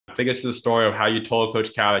Take us to the story of how you told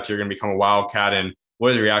Coach Cal that you're going to become a Wildcat and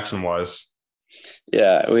what his reaction was.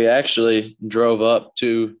 Yeah, we actually drove up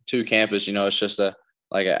to campus. It's just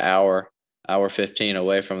like an hour 15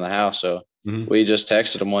 away from the house. So we just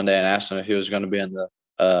texted him one day and asked him if he was going to be in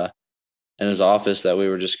his office, that we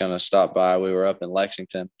were just going to stop by. We were up in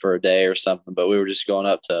Lexington for a day or something, but we were just going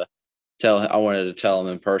up to I wanted to tell him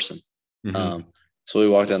in person. So we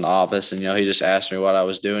walked in the office, and he just asked me what I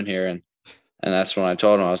was doing here, and that's when I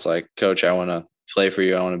told him. I was like, "Coach, I want to play for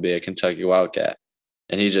you. I want to be a Kentucky Wildcat."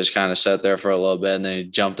 And he just kind of sat there for a little bit, and then he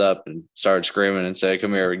jumped up and started screaming and said,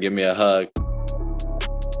 "Come here, give me a hug."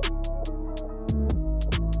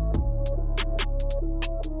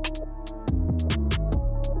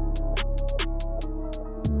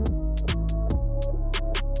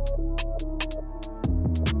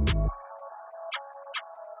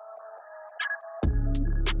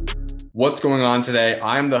 What's going on today?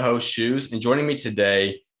 I'm the host, SchuZ, and joining me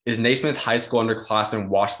today is Naismith High School Underclassman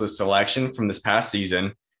Watchlist selection from this past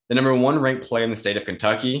season, the number 1 ranked player in the state of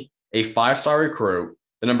Kentucky, a 5-star recruit,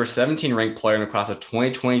 the number 17 ranked player in the class of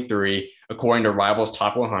 2023, according to Rivals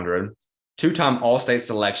Top 100, 2-time All-State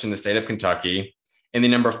selection in the state of Kentucky, and the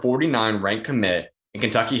number 49 ranked commit in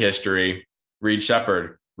Kentucky history, Reed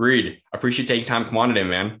Sheppard. Reed, appreciate taking time to come on today,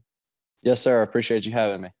 man. Yes, sir. I appreciate you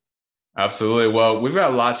having me. Absolutely. Well, we've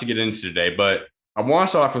got a lot to get into today, but I want to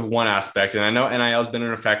start off with one aspect. And I know NIL has been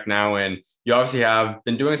in effect now, and you obviously have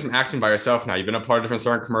been doing some acting by yourself now. You've been a part of different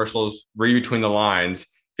certain commercials, read between the lines.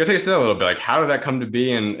 Can you take us through that a little bit? Like, how did that come to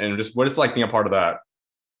be, and just what it's like being a part of that?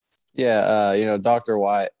 Yeah, Dr.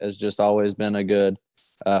 White has just always been a good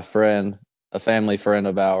friend, a family friend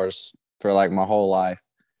of ours for like my whole life.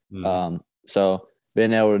 So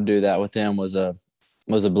being able to do that with him was a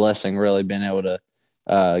blessing, really, being able to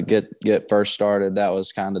get first started. That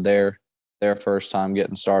was kind of their first time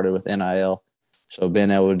getting started with NIL. So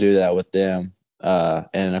being able to do that with them,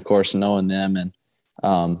 and of course knowing them and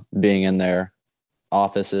being in their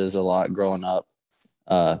offices a lot growing up,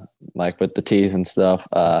 like with the teeth and stuff,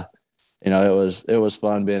 it was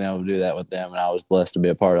fun being able to do that with them, and I was blessed to be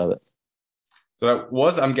a part of it. So that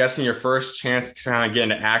was, I'm guessing, your first chance to kind of get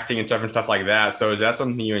into acting and stuff like that. So is that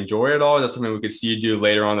something you enjoy at all? Is that something we could see you do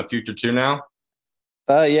later on in the future too now?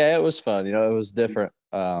 Yeah, it was fun. It was different.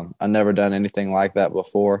 I never done anything like that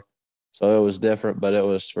before, so it was different, but it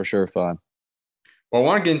was for sure fun. Well, I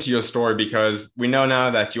want to get into your story because we know now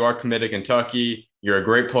that you are committed to Kentucky. You're a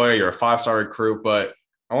great player. You're a 5-star recruit, but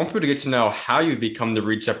I want people to get to know how you've become the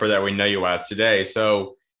Reed Sheppard that we know you as today.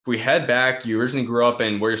 So if we head back, you originally grew up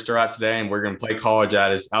in where you're still at today, and we're going to play college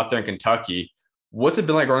at is out there in Kentucky. What's it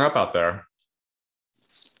been like growing up out there?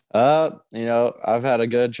 I've had a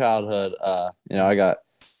good childhood. I got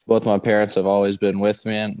both my parents have always been with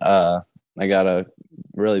me, and I got a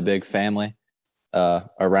really big family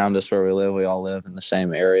around us where we live. We all live in the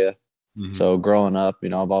same area. So growing up,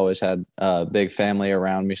 I've always had a big family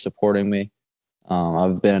around me supporting me.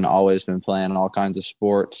 I've always been playing all kinds of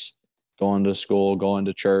sports, going to school, going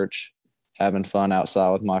to church, having fun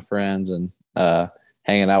outside with my friends, and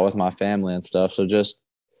hanging out with my family and stuff. So just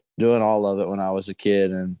doing all of it when I was a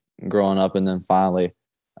kid and growing up, and then finally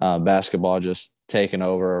basketball just taking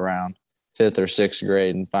over around 5th or 6th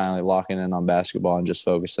grade and finally locking in on basketball and just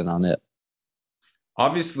focusing on it.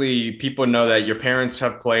 Obviously, people know that your parents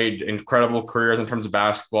have played incredible careers in terms of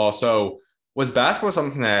basketball. So was basketball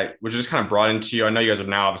something that was just kind of brought into you? I know you guys are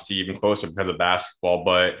now obviously even closer because of basketball,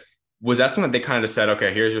 but was that something that they kind of just said,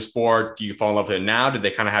 okay, here's your sport. Do you fall in love with it now? Did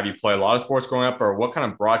they kind of have you play a lot of sports growing up, or what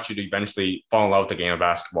kind of brought you to eventually fall in love with the game of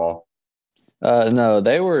basketball? No,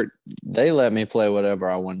 they let me play whatever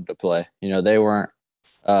I wanted to play. They weren't,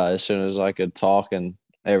 as soon as I could talk and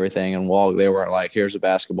everything and walk, they weren't like, here's a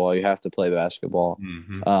basketball, you have to play basketball.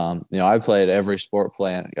 I played every sport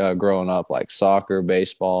playing growing up, like soccer,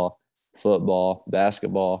 baseball, football,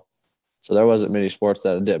 basketball. So there wasn't many sports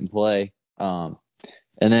that I didn't play. And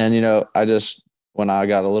then, when I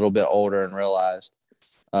got a little bit older and realized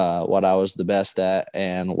what I was the best at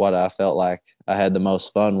and what I felt like I had the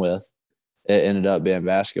most fun with, it ended up being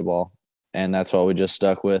basketball. And that's what we just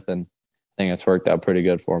stuck with. And I think it's worked out pretty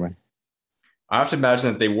good for me. I have to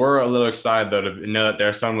imagine that they were a little excited, though, to know that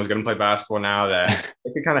their son was going to play basketball now, that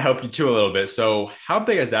it could kind of help you too a little bit. So how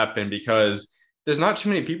big has that been? Because there's not too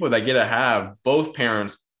many people that get to have both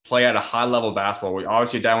parents play at a high level of basketball.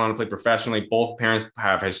 Obviously, your dad wanted to play professionally. Both parents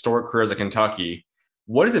have historic careers at Kentucky.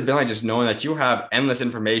 What has it been like just knowing that you have endless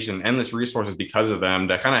information, endless resources because of them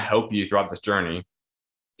that kind of help you throughout this journey?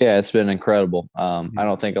 Yeah, it's been incredible. I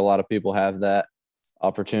don't think a lot of people have that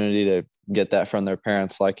opportunity to get that from their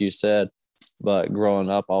parents, like you said. But growing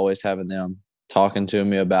up, always having them talking to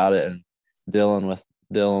me about it and dealing with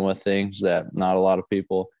dealing with things that not a lot of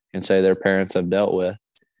people can say their parents have dealt with.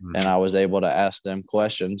 And I was able to ask them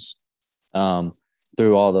questions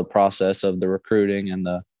through all the process of the recruiting and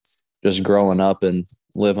the just growing up and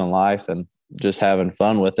living life and just having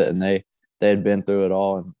fun with it. And they had been through it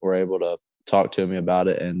all and were able to talk to me about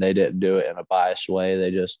it. And they didn't do it in a biased way. They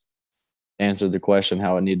just answered the question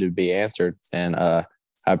how it needed to be answered. And I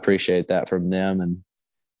appreciate that from them. And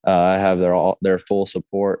I have their full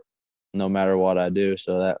support no matter what I do.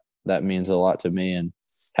 So that means a lot to me. And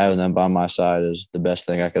having them by my side is the best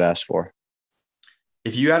thing I could ask for.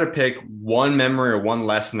 If you had to pick one memory or one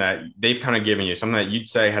lesson that they've kind of given you, something that you'd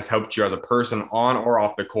say has helped you as a person on or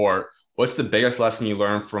off the court, what's the biggest lesson you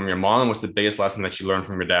learned from your mom? And what's the biggest lesson that you learned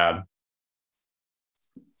from your dad?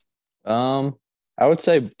 I would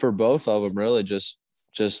say for both of them, really just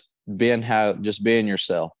being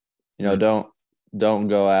yourself. Don't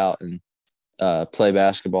go out and play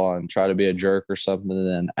basketball and try to be a jerk or something. And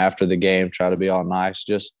then after the game, try to be all nice.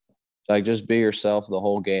 Just be yourself the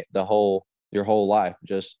whole game, your whole life.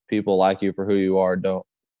 Just people like you for who you are.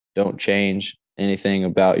 Don't change anything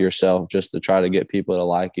about yourself just to try to get people to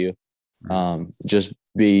like you. Just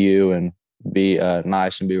be you and be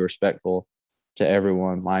nice and be respectful to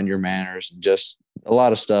everyone. Mind your manners. And just a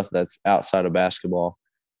lot of stuff that's outside of basketball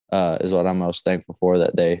is what I'm most thankful for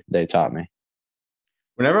that they taught me.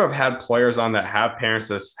 Whenever I've had players on that have parents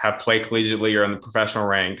that have played collegiately or in the professional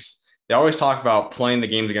ranks, they always talk about playing the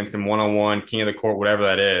games against them one-on-one, king of the court, whatever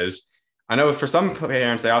that is. I know for some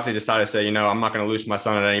parents, they obviously decide to say, I'm not going to lose my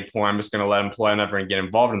son at any point. I'm just going to let him play. I'm never going to get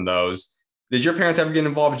involved in those. Did your parents ever get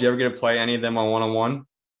involved? Did you ever get to play any of them on one-on-one?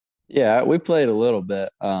 Yeah, we played a little bit.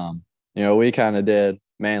 We kind of did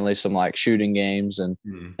mainly some like shooting games and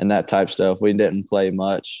that type stuff. We didn't play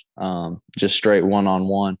much, just straight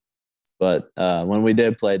one-on-one. But when we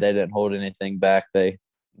did play, they didn't hold anything back. They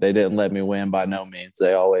didn't let me win by no means.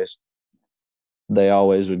 They always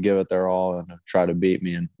would give it their all and try to beat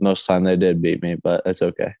me. And most of the time they did beat me, but it's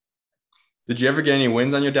okay. Did you ever get any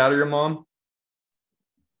wins on your dad or your mom?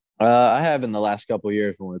 I have in the last couple of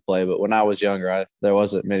years when we played, but when I was younger, there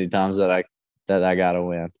wasn't many times that I got a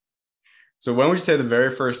win. So when would you say the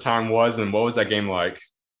very first time was, and what was that game like?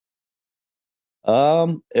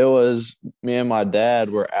 It was me and my dad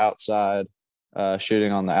were outside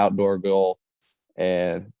shooting on the outdoor goal,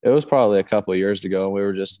 and it was probably a couple of years ago. And we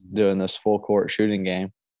were just doing this full court shooting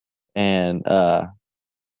game, and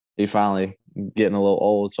he finally getting a little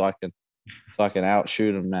old, so I can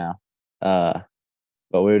outshoot him now.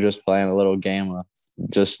 But we were just playing a little game of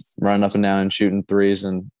just running up and down and shooting threes,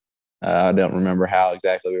 and I don't remember how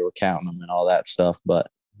exactly we were counting them and all that stuff, but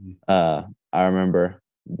I remember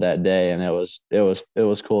that day, and it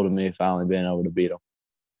was cool to me finally being able to beat them.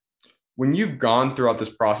 When you've gone throughout this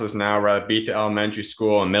process now, rather beat the elementary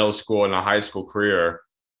school and middle school and a high school career,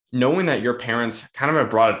 knowing that your parents kind of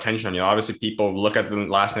have brought attention on you, obviously people look at the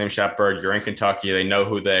last name Sheppard, you're in Kentucky, they know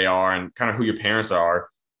who they are and kind of who your parents are.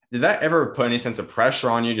 Did that ever put any sense of pressure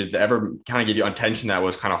on you? Did it ever kind of give you attention that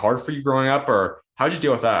was kind of hard for you growing up, or how did you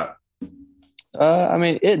deal with that? I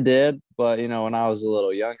mean, it did, but when I was a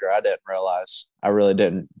little younger, I really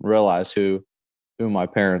didn't realize who my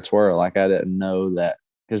parents were. Like I didn't know that,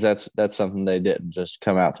 because that's something they didn't just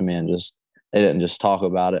come out to me and they didn't just talk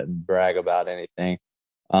about it and brag about anything.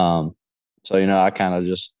 So I kind of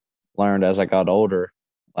just learned as I got older,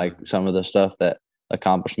 like some of the stuff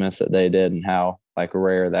accomplishments that they did and how like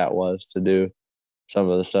rare that was to do some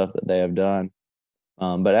of the stuff that they have done.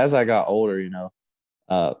 But as I got older,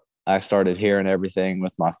 I started hearing everything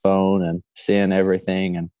with my phone and seeing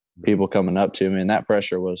everything and people coming up to me, and that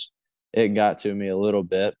pressure it got to me a little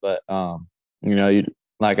bit. But you,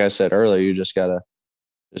 like I said earlier, you just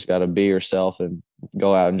gotta be yourself and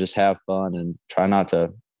go out and just have fun and try not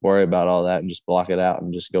to worry about all that and just block it out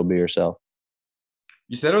and just go be yourself.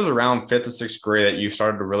 You said it was around fifth or sixth grade that you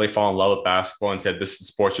started to really fall in love with basketball and said this is the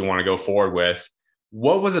sport you want to go forward with.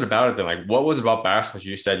 What was it about it then? Like, what was it about basketball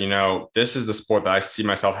you said, this is the sport that I see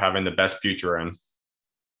myself having the best future in?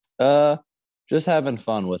 Just having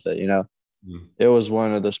fun with it. It was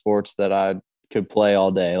one of the sports that I could play all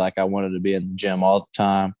day. Like I wanted to be in the gym all the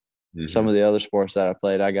time. Some of the other sports that I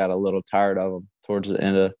played, I got a little tired of them towards the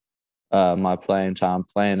end of my playing time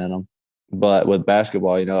playing in them. But with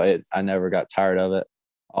basketball, I never got tired of it.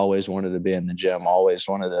 Always wanted to be in the gym. Always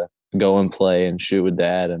wanted to go and play and shoot with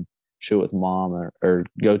dad and shoot with mom or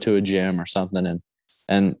go to a gym or something.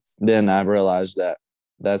 And then I realized that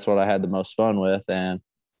that's what I had the most fun with. And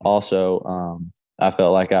also I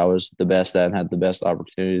felt like I was the best at and had the best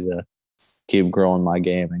opportunity to keep growing my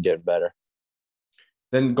game and getting better.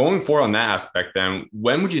 Then going forward on that aspect, then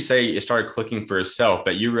when would you say it started clicking for yourself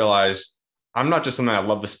that you realized I'm not just someone that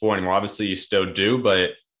love the sport anymore. Obviously, you still do,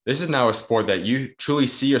 but this is now a sport that you truly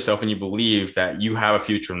see yourself and you believe that you have a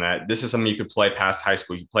future in that. This is something you could play past high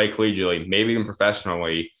school. You play collegiately, maybe even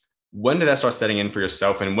professionally. When did that start setting in for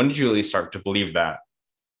yourself, and when did you really start to believe that?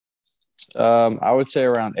 I would say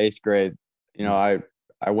around eighth grade. You know, I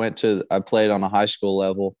played on a high school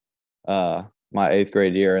level, my eighth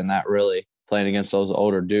grade year, and that really playing against those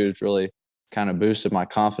older dudes really kind of boosted my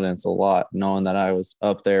confidence a lot, knowing that I was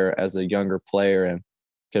up there as a younger player and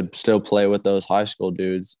could still play with those high school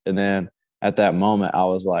dudes. And then at that moment, I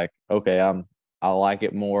was like, okay, I like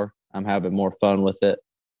it more. I'm having more fun with it,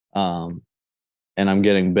 um, and I'm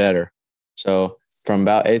getting better. So from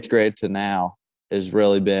about eighth grade to now has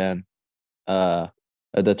really been uh,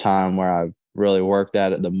 at the time where I've really worked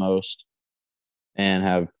at it the most and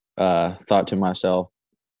have thought to myself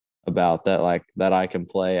about that, like that I can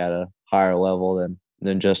play at a higher level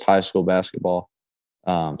than just high school basketball.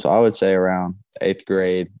 So I would say around eighth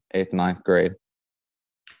grade, eighth, ninth grade.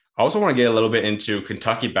 I also want to get a little bit into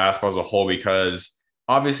Kentucky basketball as a whole because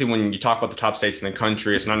obviously when you talk about the top states in the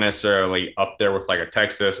country, it's not necessarily up there with like a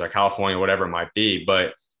Texas or California, whatever it might be,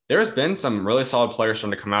 but there's been some really solid players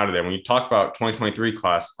starting to come out of there. When you talk about 2023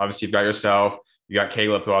 class, obviously you've got yourself, you got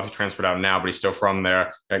Caleb, who obviously transferred out now, but he's still from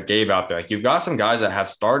there. You got Gabe out there. Like you've got some guys that have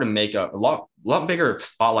started to make a lot bigger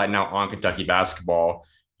spotlight now on Kentucky basketball.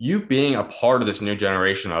 You being a part of this new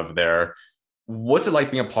generation of there, what's it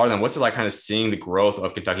like being a part of them? What's it like kind of seeing the growth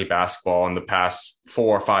of Kentucky basketball in the past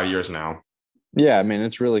 4 or 5 years now? Yeah, I mean,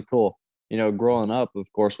 it's really cool. You know, growing up,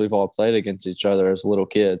 of course, we've all played against each other as little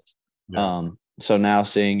kids. Yeah. So now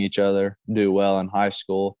seeing each other do well in high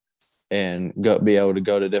school and be able to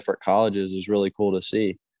go to different colleges is really cool to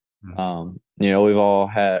see. You know, we've all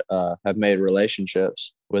have made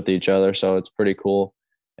relationships with each other, so it's pretty cool.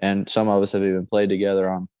 And some of us have even played together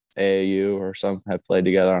on AAU, or some have played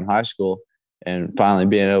together on high school. And finally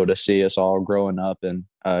being able to see us all growing up and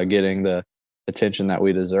getting the attention that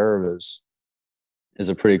we deserve is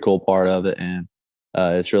a pretty cool part of it. And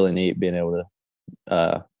it's really neat being able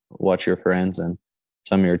to watch your friends and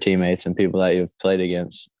some of your teammates and people that you've played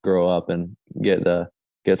against grow up and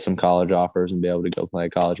get some college offers and be able to go play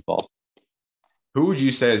college ball. Who would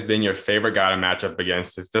you say has been your favorite guy to match up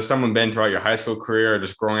against? Has there someone been throughout your high school career or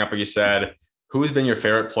just growing up, like you said? Who's been your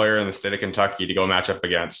favorite player in the state of Kentucky to go match up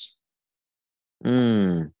against?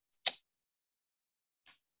 Mm.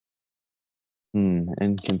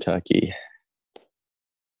 In Kentucky,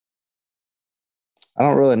 I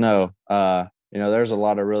don't really know. You know, there's a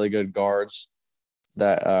lot of really good guards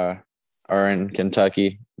that are in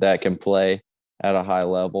Kentucky that can play at a high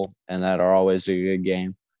level and that are always a good game.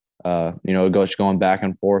 You know, going back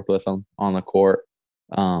and forth with them on the court.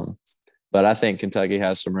 But I think Kentucky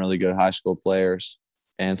has some really good high school players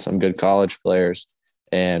and some good college players,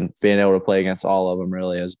 and being able to play against all of them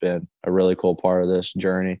really has been a really cool part of this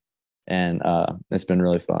journey, and it's been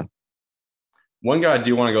really fun. One guy I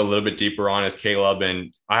do want to go a little bit deeper on is Caleb,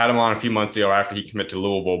 and I had him on a few months ago after he committed to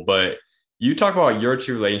Louisville. But you talk about your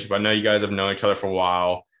two relationship. I know you guys have known each other for a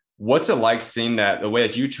while. What's it like seeing that the way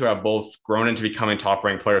that you two have both grown into becoming top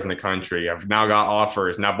ranked players in the country? Have now got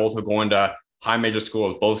offers. Now both are going to high major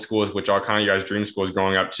schools, both schools which are kind of your guys' dream schools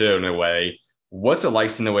growing up too, in a way. What's it like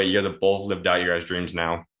seeing the way you guys have both lived out your guys' dreams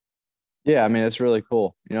now? Yeah, I mean, it's really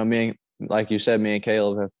cool. You know, like you said, me and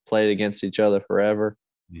Caleb have played against each other forever.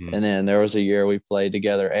 Mm-hmm. And then there was a year we played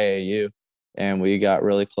together AAU, and we got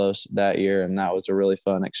really close that year, and that was a really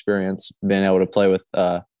fun experience being able to play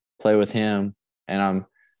with him. And I'm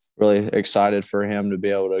really excited for him to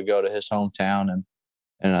be able to go to his hometown,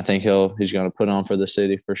 and I think he's going to put on for the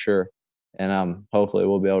city for sure. And hopefully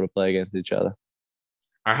we'll be able to play against each other.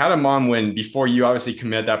 I had him on when before you obviously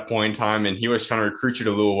commit at that point in time, and he was trying to recruit you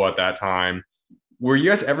to Louisville at that time. Were you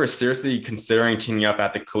guys ever seriously considering teaming up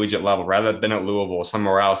at the collegiate level rather than at Louisville or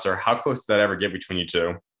somewhere else, or how close did that ever get between you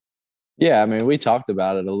two? Yeah, I mean, we talked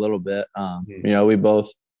about it a little bit. You know, we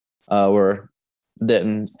both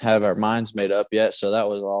didn't have our minds made up yet, so that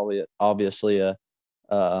was obviously a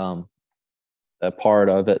part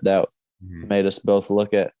of it that made us both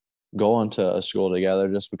look at going to a school together,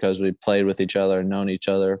 just because we played with each other and known each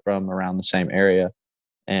other from around the same area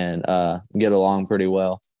and get along pretty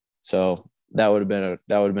well. So that would have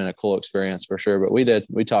been a cool experience for sure. But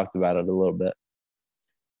we talked about it a little bit.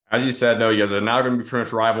 As you said, though, you guys are now going to be pretty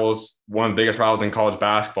much rivals, one of the biggest rivals in college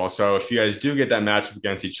basketball. So if you guys do get that matchup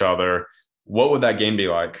against each other, what would that game be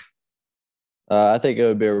like? I think it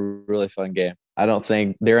would be a really fun game. I don't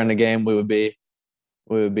think during the game we would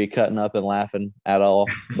be cutting up and laughing at all.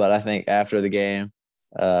 But I think after the game,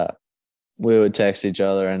 we would text each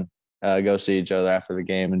other and go see each other after the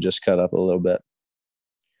game and just cut up a little bit.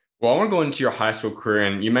 Well, I want to go into your high school career,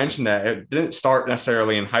 and you mentioned that it didn't start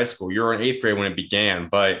necessarily in high school. You were in eighth grade when it began,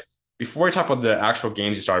 but before we talk about the actual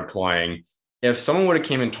games you started playing, if someone would have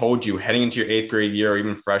came and told you heading into your eighth grade year or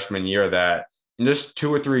even freshman year that in just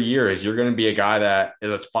 2 or 3 years you're going to be a guy that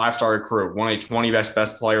is a five-star recruit, one of the 20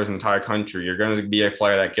 best players in the entire country, you're going to be a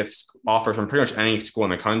player that gets offers from pretty much any school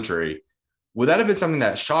in the country, would that have been something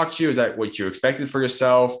that shocked you? Is that what you expected for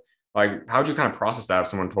yourself? Like, how'd you kind of process that if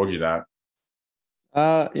someone told you that?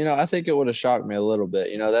 I think it would have shocked me a little bit.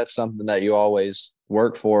 That's something that you always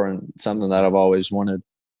work for and something that I've always wanted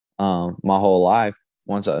my whole life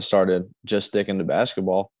once I started just sticking to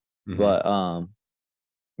basketball. Mm-hmm. But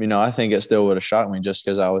I think it still would have shocked me just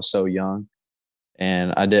because I was so young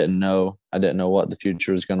and I didn't know what the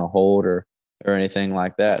future was going to hold or anything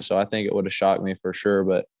like that. So I think it would have shocked me for sure,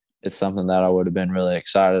 but it's something that I would have been really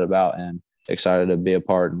excited about and excited to be a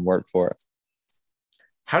part and work for it.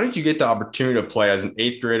 How did you get the opportunity to play as an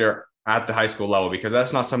eighth grader at the high school level? Because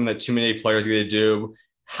that's not something that too many players get to do.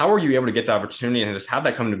 How were you able to get the opportunity and just how'd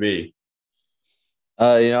that come to be?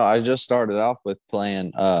 I just started off with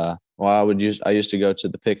playing. I used to go to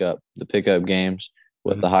the pickup games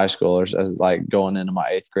with Mm-hmm. the high schoolers as like going into my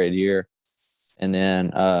eighth grade year, and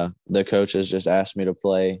then the coaches just asked me to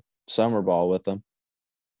play summer ball with them,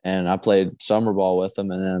 and I played summer ball with them,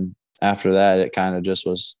 and then after that, it kind of just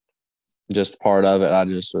was just part of it.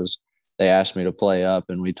 They asked me to play up,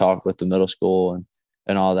 and we talked with the middle school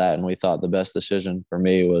and all that, and we thought the best decision for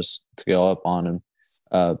me was to go up on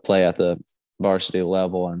and play at the varsity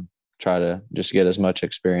level and try to just get as much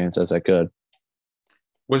experience as I could.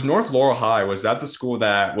 Was North Laurel High, was that the school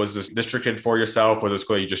that was this districted for yourself or the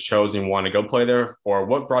school you just chose and wanted to go play there? Or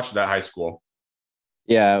what brought you to that high school?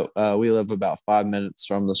 Yeah, we live about 5 minutes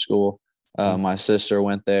from the school. My sister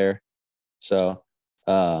went there, so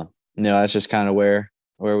that's just kind of where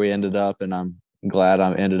we ended up, and I'm glad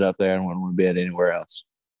I ended up there and wouldn't want to be at anywhere else.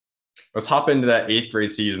 Let's hop into that eighth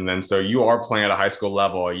grade season then. So you are playing at a high school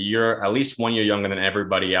level. You're at least 1 year younger than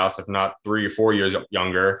everybody else, if not 3 or 4 years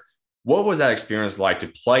younger. What was that experience like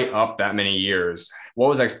to play up that many years? What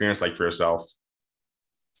was that experience like for yourself?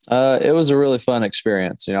 It was a really fun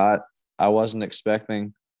experience. I wasn't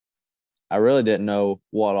expecting. I really didn't know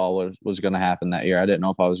what all was going to happen that year. I didn't know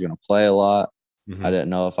if I was going to play a lot. I Mm-hmm. didn't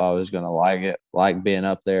know if I was going to like being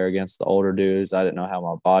up there against the older dudes. I didn't know how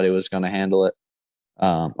my body was going to handle it.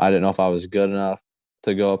 I didn't know if I was good enough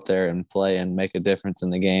to go up there and play and make a difference in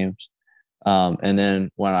the games. And then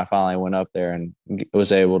when I finally went up there and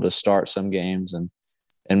was able to start some games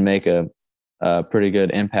and make a pretty good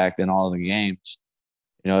impact in all of the games,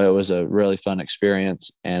 it was a really fun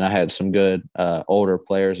experience. And I had some good older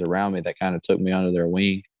players around me that kind of took me under their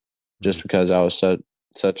wing just because I was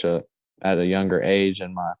such a at a younger age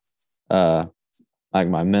and my like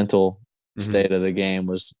my mental Mm-hmm. state of the game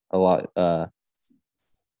was a lot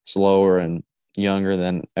slower and younger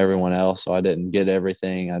than everyone else. So I didn't get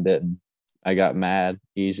everything. I got mad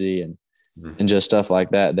easy and just stuff like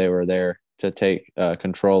that. They were there to take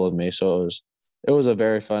control of me. So it was a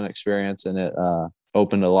very fun experience and it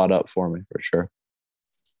opened a lot up for me for sure.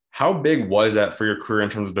 How big was that for your career in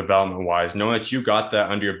terms of development wise? Knowing that you got that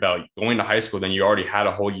under your belt, going to high school, then you already had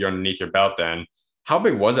a whole year underneath your belt then. How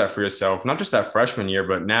big was that for yourself? Not just that freshman year,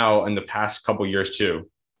 but now in the past couple years too.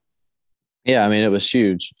 Yeah, I mean, it was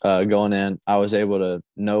huge. Going in, I was able to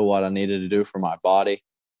know what I needed to do for my body,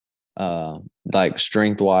 like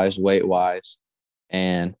strength wise, weight wise,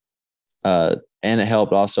 and and it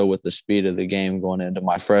helped also with the speed of the game going into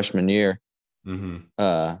my freshman year. Mm-hmm.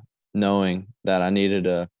 Uh, Knowing that I needed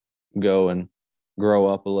to go and grow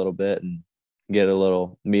up a little bit and get a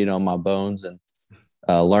little meat on my bones and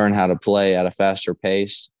learn how to play at a faster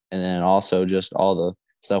pace, and then also just all the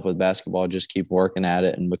stuff with basketball, just keep working at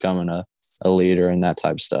it and becoming a leader and that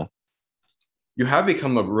type of stuff. You have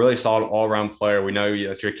become a really solid all-around player. We know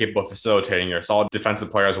that you're capable of facilitating. You're a solid defensive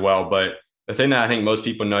player as well. But the thing that I think most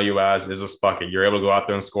people know you as is a bucket. You're able to go out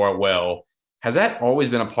there and score it well. Has that always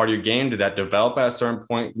been a part of your game? Did that develop at a certain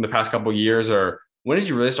point in the past couple of years, or when did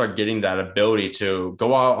you really start getting that ability to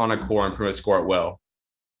go out on a court and pretty much score it well?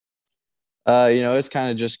 It's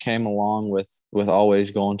kind of just came along with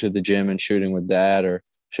always going to the gym and shooting with dad or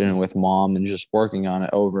shooting with mom and just working on it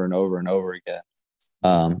over and over and over again.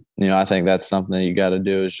 I think that's something that you got to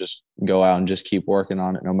do is just go out and just keep working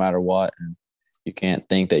on it no matter what. And you can't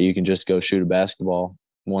think that you can just go shoot a basketball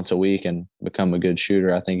once a week and become a good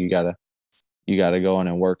shooter. I think you got to go in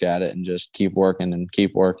and work at it and just keep working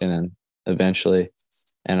and eventually,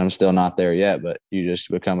 and I'm still not there yet, but you just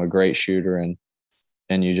become a great shooter and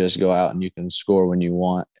you just go out and you can score when you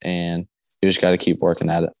want and you just got to keep working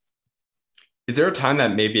at it. Is there a time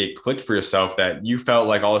that maybe it clicked for yourself that you felt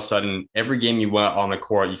like all of a sudden every game you went on the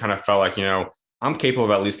court, you kind of felt like, I'm capable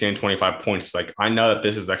of at least getting 25 points. Like, I know that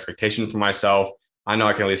this is the expectation for myself. I know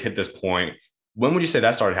I can at least hit this point. When would you say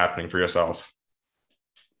that started happening for yourself?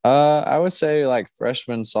 I would say like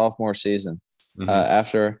freshman, sophomore season. Mm-hmm.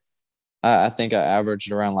 After I think I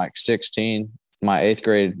averaged around like 16 my eighth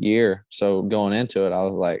grade year. So going into it, I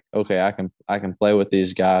was like, okay, I can play with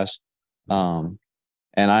these guys. And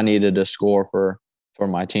I needed to score for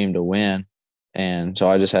my team to win. And so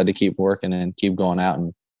I just had to keep working and keep going out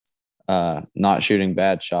and not shooting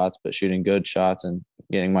bad shots, but shooting good shots and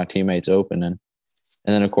getting my teammates open. And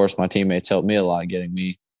then of course my teammates helped me a lot, getting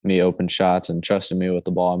me open shots and trusting me with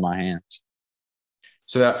the ball in my hands.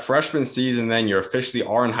 So that freshman season, then you officially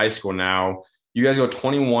are in high school now. You guys go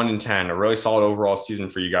 21-10, a really solid overall season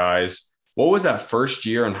for you guys. What was that first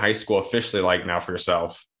year in high school officially like now for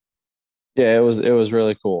yourself? Yeah, it was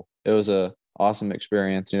really cool. It was a awesome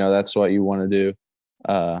experience. That's what you want to do.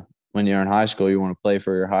 When you're in high school, you want to play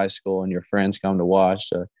for your high school, and your friends come to watch.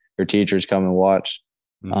 Your teachers come and watch.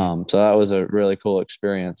 Mm-hmm. So that was a really cool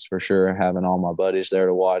experience for sure. Having all my buddies there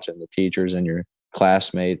to watch, and the teachers and your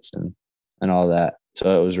classmates and all that.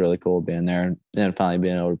 So it was really cool being there, and then finally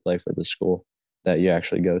being able to play for the school that you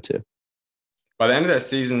actually go to. By the end of that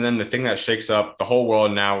season, then the thing that shakes up the whole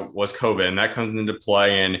world now was COVID, and that comes into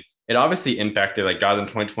play. And it obviously impacted like guys in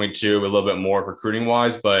 2022 a little bit more recruiting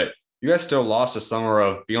wise, but you guys still lost a summer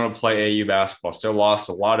of being able to play AAU basketball, still lost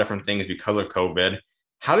a lot of different things because of COVID.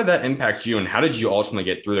 How did that impact you, and how did you ultimately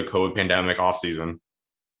get through the COVID pandemic offseason?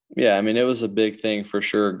 Yeah, I mean, it was a big thing for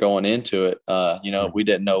sure going into it. We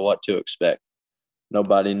didn't know what to expect.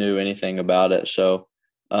 Nobody knew anything about it. So,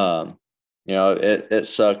 it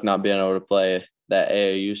sucked not being able to play that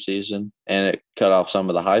AAU season, and it cut off some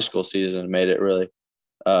of the high school season, made it really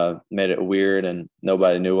made it weird, and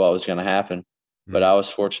nobody knew what was going to happen. But I was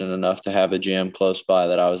fortunate enough to have a gym close by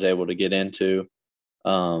that I was able to get into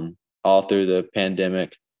all through the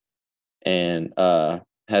pandemic, and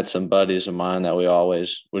had some buddies of mine that we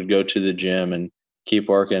always would go to the gym and keep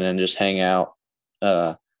working and just hang out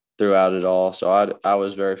throughout it all. So I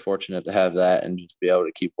was very fortunate to have that and just be able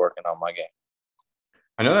to keep working on my game.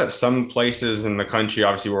 I know that some places in the country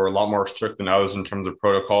obviously were a lot more strict than others in terms of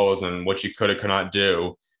protocols and what you could or could not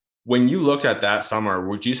do. When you looked at that summer,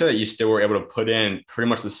 would you say that you still were able to put in pretty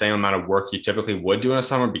much the same amount of work you typically would do in a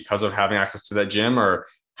summer because of having access to that gym? Or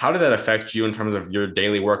how did that affect you in terms of your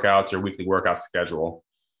daily workouts, your weekly workout schedule?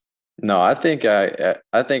 No, I think I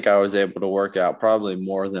was able to work out probably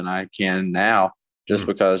more than I can now, just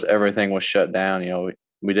because everything was shut down.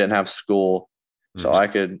 We didn't have school, so I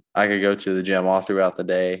could go to the gym all throughout the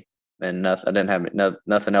day, and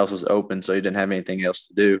nothing else was open, so you didn't have anything else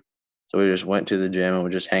to do. So we just went to the gym and we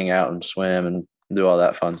just hang out and swim and do all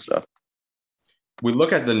that fun stuff. We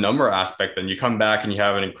look at the number aspect, then you come back and you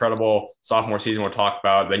have an incredible sophomore season we'll talk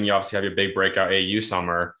about. Then you obviously have your big breakout AU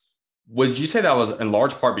summer. Would you say that was in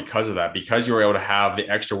large part because of that, because you were able to have the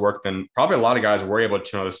extra work than probably a lot of guys were able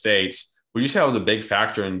to in other states? Would you say that was a big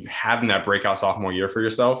factor in having that breakout sophomore year for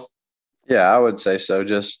yourself? Yeah, I would say so.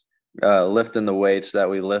 Just lifting the weights that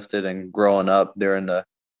we lifted and growing up during the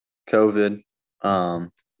COVID.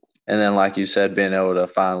 And then, like you said, being able to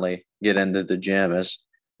finally get into the gym, as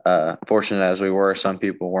fortunate as we were, some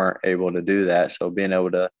people weren't able to do that. So being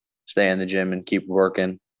able to stay in the gym and keep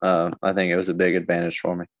working, I think it was a big advantage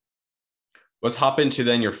for me. Let's hop into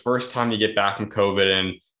then your first time you get back from COVID.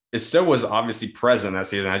 And it still was obviously present that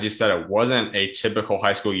season. As you said, it wasn't a typical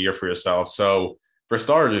high school year for yourself. So for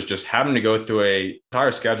starters, just having to go through a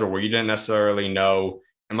entire schedule where you didn't necessarily know,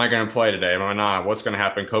 am I going to play today? Am I not? What's going to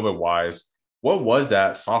happen COVID wise? What was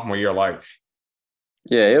that sophomore year like?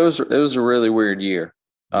 Yeah, it was a really weird year.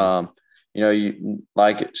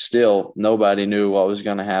 Still nobody knew what was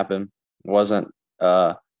going to happen. Wasn't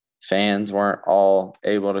Fans weren't all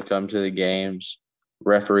able to come to the games.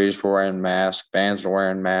 Referees were wearing masks. Fans were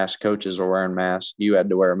wearing masks. Coaches were wearing masks. You had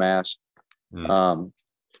to wear a mask. So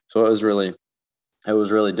it was really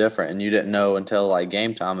different, and you didn't know until like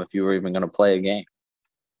game time if you were even going to play a game.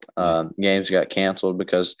 Games got canceled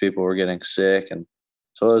because people were getting sick, and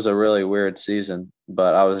so it was a really weird season.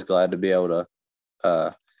 But I was glad to be able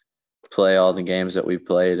to play all the games that we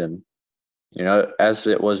played, and as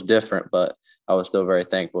it was different, but I was still very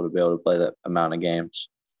thankful to be able to play that amount of games.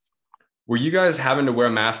 Were you guys having to wear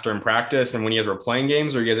a mask during practice and when you guys were playing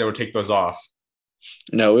games, or were you guys able to take those off?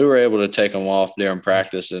 No, we were able to take them off during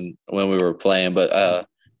practice and when we were playing, but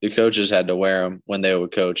the coaches had to wear them when they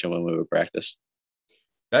would coach and when we would practice.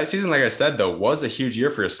 That season, like I said, though, was a huge year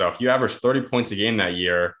for yourself. You averaged 30 points a game that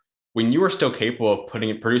year. When you were still capable of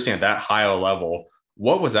producing at that high of a level,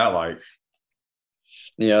 what was that like?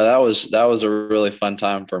 That was a really fun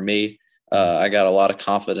time for me. I got a lot of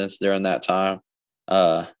confidence during that time.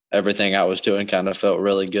 Everything I was doing kind of felt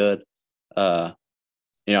really good. Uh,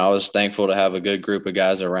 I was thankful to have a good group of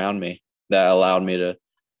guys around me that allowed me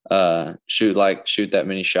to shoot that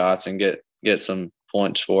many shots and get some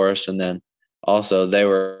points for us. And then also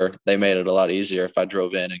they made it a lot easier if I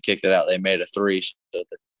drove in and kicked it out. They made a three, so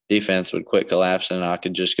the defense would quit collapsing and I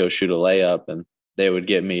could just go shoot a layup and they would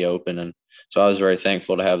get me open. And so I was very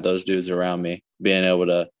thankful to have those dudes around me, being able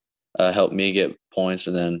to help me get points,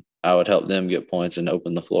 and then I would help them get points and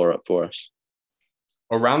open the floor up for us.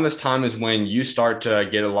 Around this time is when you start to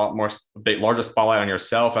get a bit larger spotlight on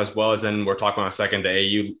yourself, as well as then we're talking on a second, the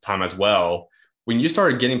AU time as well. When you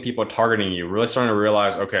started getting people targeting you, really starting to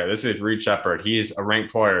realize, okay, this is Reed Sheppard. He's a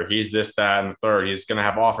ranked player. He's this, that, and the third. He's going to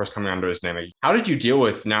have offers coming under his name. How did you deal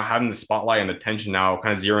with now having the spotlight and attention now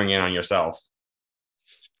kind of zeroing in on yourself?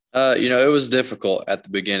 It was difficult at the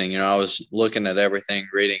beginning. I was looking at everything,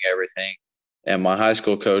 reading everything. And my high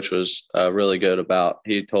school coach was really good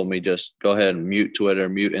he told me just go ahead and mute Twitter,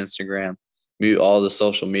 mute Instagram, mute all the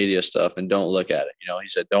social media stuff and don't look at it. He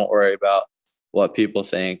said, don't worry about what people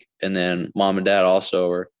think. And then mom and dad also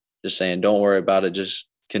were just saying, don't worry about it. Just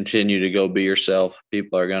continue to go be yourself.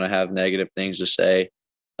 People are going to have negative things to say.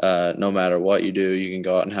 No matter what you do, you can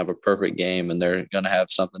go out and have a perfect game and they're going to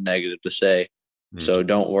have something negative to say. Mm-hmm. So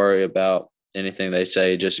don't worry about anything they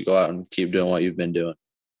say. Just go out and keep doing what you've been doing.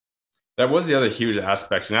 That was the other huge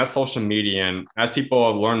aspect. And that's social media. And as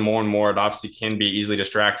people learn more and more, it obviously can be easily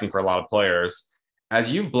distracting for a lot of players.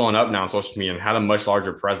 As you've blown up now on social media and had a much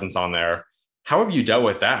larger presence on there, how have you dealt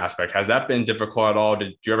with that aspect? Has that been difficult at all?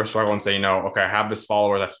 Did you ever struggle and say, okay, I have this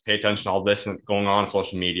follower that pay attention to all this going on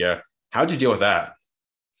social media? How did you deal with that?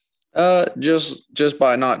 Just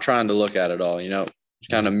by not trying to look at it all,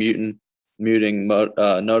 kind of muting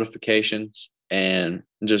notifications and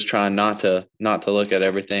just trying not to look at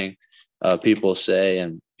everything people say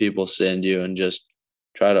and people send you, and just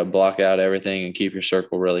try to block out everything and keep your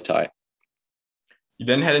circle really tight. You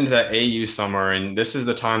then head into that AU summer, and this is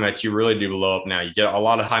the time that you really do blow up now. You get a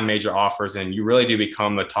lot of high major offers, and you really do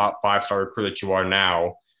become the top 5-star recruit that you are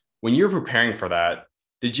now. When you were preparing for that,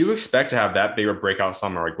 did you expect to have that big of a breakout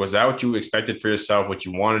summer? Like, was that what you expected for yourself, what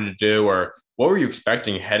you wanted to do, or what were you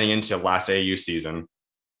expecting heading into last AU season?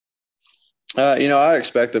 I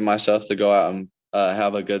expected myself to go out and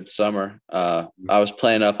have a good summer. I was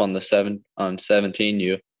playing up on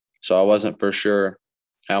 17U, so I wasn't for sure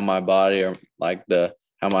how my body or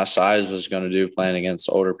how my size was going to do playing against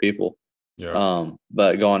older people. Yeah.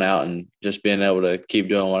 But going out and just being able to keep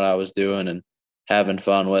doing what I was doing and having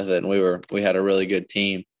fun with it, and we had a really good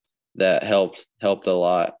team that helped a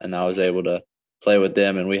lot, and I was able to play with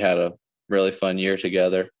them, and we had a really fun year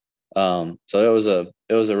together. So it was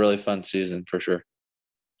a really fun season for sure.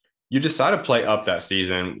 You decided to play up that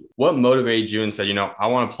season. What motivated you and said, I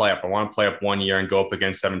want to play up. I want to play up 1 year and go up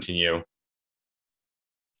against 17U?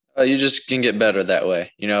 You just can get better that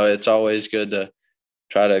way. It's always good to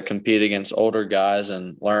try to compete against older guys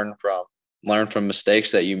and learn from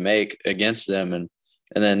mistakes that you make against them. And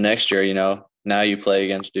then next year, now you play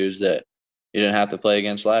against dudes that you didn't have to play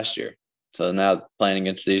against last year. So now playing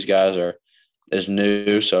against these guys is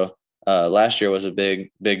new. So last year was a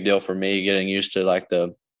big deal for me, getting used to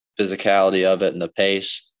the physicality of it and the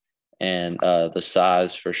pace and the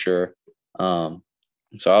size for sure. So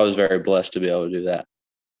I was very blessed to be able to do that.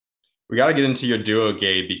 We got to get into your duo,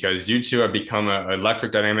 Gabe, because you two have become an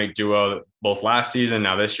electric dynamic duo both last season,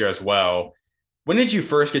 now this year as well. When did you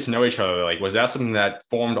first get to know each other? Was that something that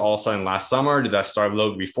formed all of a sudden last summer? Did that start a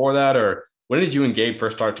little before that? Or when did you and Gabe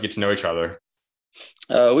first start to get to know each other?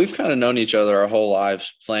 We've kind of known each other our whole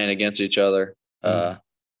lives, playing against each other on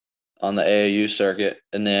the AAU circuit.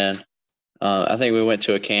 And then I think we went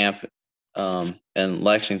to a camp in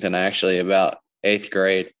Lexington, actually, about 8th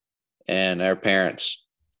grade. And our parents,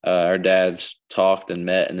 our dads talked and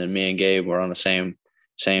met. And then me and Gabe were on the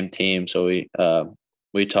same team. So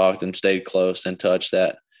we talked and stayed close and touched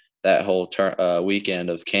that whole weekend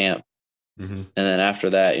of camp. Mm-hmm. And then after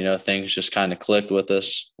that, things just kind of clicked with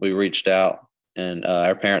us. We reached out, and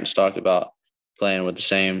our parents talked about playing with the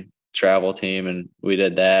same travel team, and we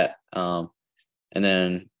did that. And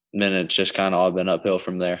then it's just kind of all been uphill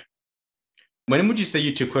from there. When would you say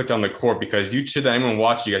you two clicked on the court? Because you two, that anyone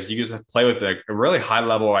watch you guys play with a really high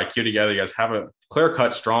level IQ together. You guys have a clear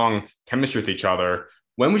cut, strong chemistry with each other.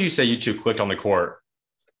 When would you say you two clicked on the court?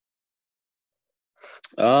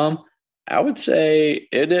 I would say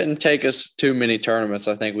it didn't take us too many tournaments.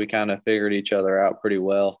 I think we kind of figured each other out pretty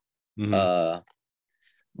well. Mm-hmm.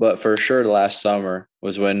 But for sure, last summer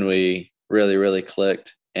was when we really, really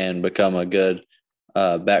clicked and become a good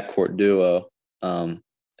backcourt duo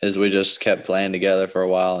is we just kept playing together for a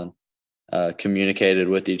while and communicated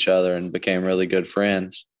with each other and became really good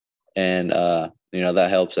friends. And, that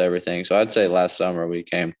helps everything. So I'd say last summer we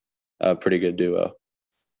became a pretty good duo.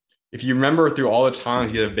 If you remember through all the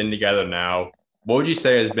times you have been together now, what would you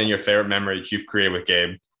say has been your favorite memory that you've created with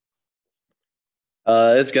Gabe?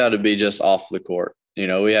 It's got to be just off the court.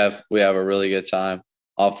 We have a really good time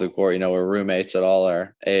off the court. We're roommates at all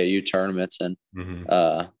our AAU tournaments, and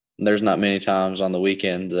there's not many times on the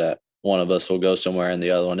weekend that one of us will go somewhere and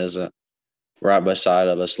the other one isn't right beside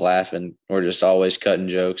of us laughing. We're just always cutting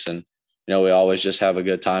jokes, and we always just have a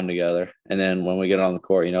good time together. And then when we get on the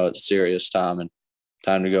court, it's serious time and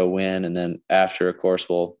time to go win. And then after, of course,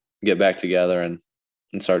 we'll get back together and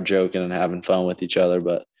start joking and having fun with each other.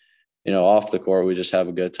 But off the court, we just have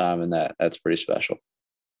a good time, and that's pretty special.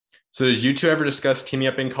 So did you two ever discuss teaming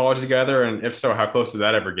up in college together? And if so, how close did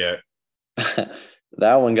that ever get?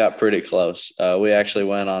 That one got pretty close. We actually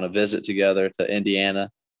went on a visit together to Indiana.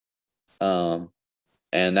 And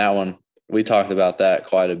that one, we talked about that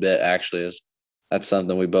quite a bit, actually. That's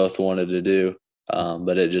something we both wanted to do,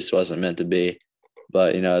 but it just wasn't meant to be.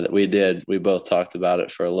 But, that we both talked about it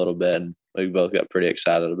for a little bit, and we both got pretty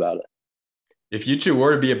excited about it. If you two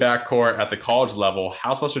were to be a backcourt at the college level,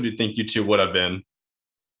 how special do you think you two would have been?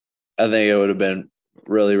 I think it would have been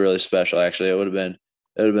really, really special, actually. It would have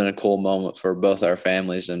been a cool moment for both our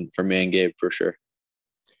families and for me and Gabe for sure.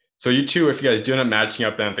 So you two, if you guys do end up matching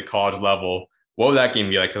up then at the college level, what would that game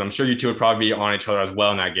be like? Because I'm sure you two would probably be on each other as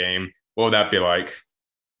well in that game. What would that be like?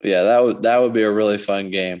 Yeah, that would be a really fun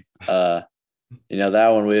game. That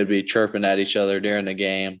one we would be chirping at each other during the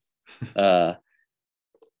game.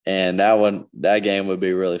 And that game would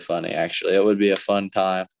be really funny, actually. It would be a fun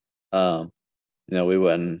time. We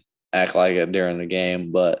wouldn't act like it during the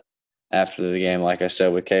game, but after the game, like I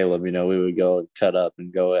said with Caleb, we would go and cut up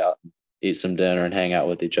and go out and eat some dinner and hang out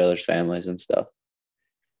with each other's families and stuff.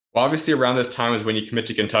 Well, obviously around this time is when you commit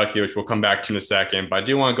to Kentucky, which we'll come back to in a second. But I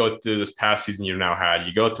do want to go through this past season you've now had.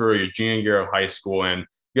 You go through your junior year of high school, and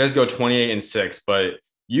you guys go 28-6, but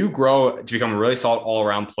you grow to become a really solid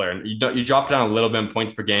all-around player. You drop down a little bit in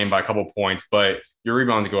points per game by a couple points, but your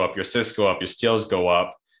rebounds go up, your assists go up, your steals go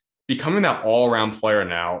up. Becoming that all-around player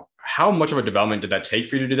now, how much of a development did that take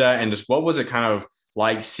for you to do that? And just what was it kind of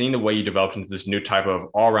like seeing the way you developed into this new type of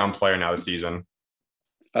all-around player now this season?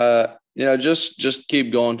 Just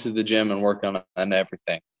keep going to the gym and work on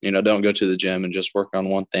everything. Don't go to the gym and just work on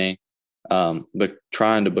one thing. But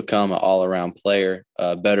trying to become an all-around player,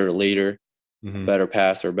 a better leader, better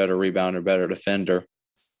passer, better rebounder, better defender,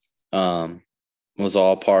 was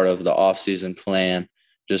all part of the off-season plan.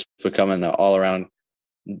 Just becoming the all-around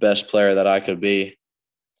best player that I could be.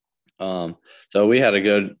 So we had a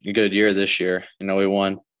good year this year. We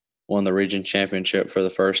won the region championship for the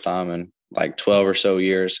first time in like 12 or so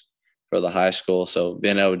years for the high school. So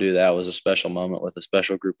being able to do that was a special moment with a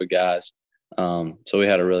special group of guys. So we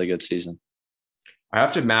had a really good season. I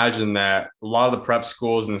have to imagine that a lot of the prep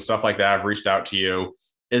schools and stuff like that have reached out to you.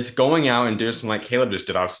 Is going out and doing something like Caleb just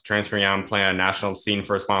did, obviously transferring out and playing a national scene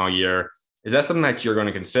for his final year. Is that something that you're going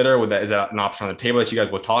to consider? Is that an option on the table that you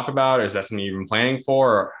guys will talk about? Or is that something you've been planning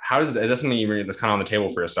for? Or is that something that's kind of on the table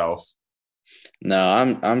for yourself?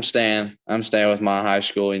 No, I'm staying with my high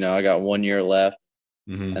school. I got 1 year left,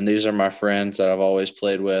 and these are my friends that I've always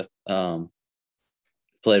played with my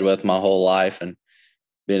whole life, and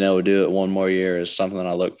being able to do it one more year is something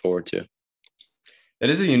I look forward to. That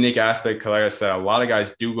is a unique aspect because, like I said, a lot of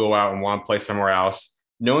guys do go out and want to play somewhere else.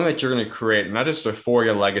 Knowing that you're going to create not just a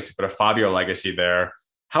 4-year legacy, but a 5-year legacy there,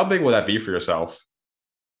 how big will that be for yourself?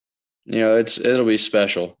 It'll be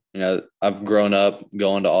special. I've grown up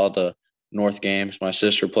going to all the North games. My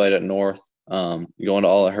sister played at North, going to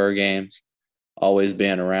all of her games, always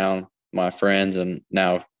being around my friends, and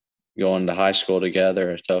now going to high school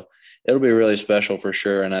together. So it'll be really special for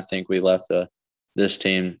sure. And I think this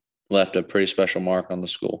team left a pretty special mark on the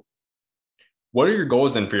school. What are your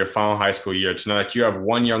goals then for your final high school year, to know that you have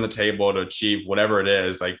 1 year on the table to achieve whatever it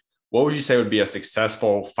is? Like, what would you say would be a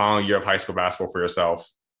successful final year of high school basketball for yourself?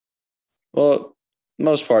 Well,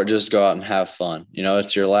 most part, just go out and have fun.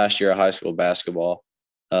 It's your last year of high school basketball.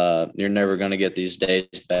 You're never going to get these days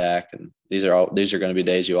back. And these are going to be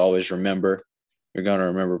days you always remember. You're going to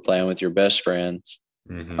remember playing with your best friends.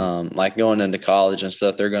 Like going into college and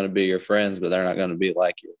stuff, they're going to be your friends, but they're not going to be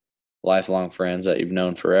like your lifelong friends that you've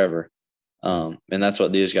known forever. And that's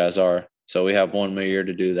what these guys are. So we have 1 more year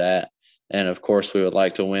to do that. And of course we would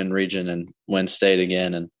like to win region and win state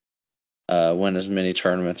again and win as many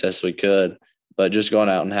tournaments as we could, but just going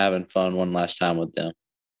out and having fun one last time with them.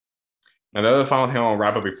 Now, the other final thing I'll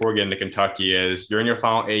wrap up before getting to Kentucky is you're in your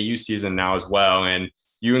final AU season now as well, and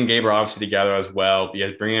you and Gabe are obviously together as well. You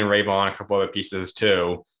guys bring in Rayvon and a couple other pieces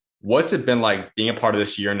too. What's it been like being a part of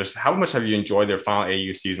this year, and just how much have you enjoyed their final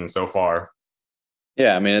AU season so far?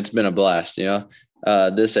 Yeah, I mean, it's been a blast,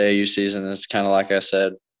 This AAU season is kind of like I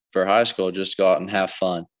said for high school, just go out and have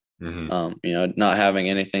fun. Mm-hmm. Not having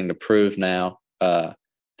anything to prove now to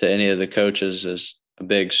any of the coaches is a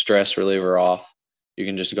big stress reliever off. You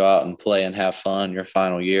can just go out and play and have fun your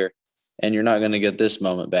final year. And you're not going to get this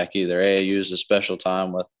moment back either. AAU is a special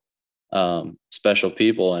time with special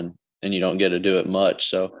people, and you don't get to do it much.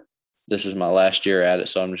 So this is my last year at it,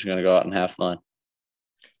 so I'm just going to go out and have fun.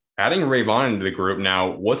 Adding Rayvon into the group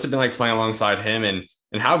now, what's it been like playing alongside him, and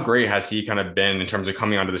how great has he kind of been in terms of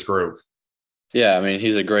coming onto this group? Yeah, I mean,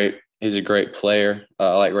 he's a great player.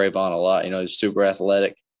 I like Rayvon a lot. He's super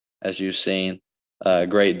athletic, as you've seen.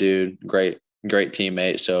 Great dude, great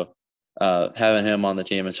teammate. So having him on the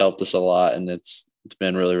team has helped us a lot, and it's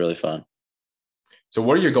been really, really fun. So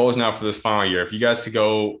what are your goals now for this final year? If you guys could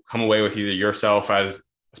come away with either yourself as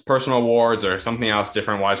personal awards or something else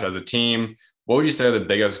different wise as a team, what would you say are the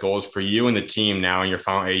biggest goals for you and the team now in your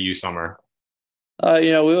final AU summer?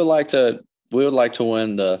 We would like to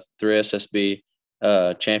win the 3SSB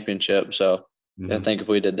championship. So I think if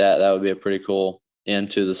we did that, that would be a pretty cool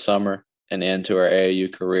end to the summer and into our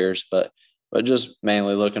AAU careers. But just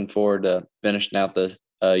mainly looking forward to finishing out the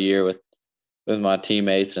year with my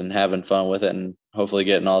teammates and having fun with it, and hopefully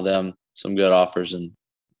getting all them some good offers and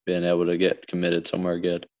being able to get committed somewhere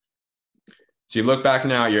good. So you look back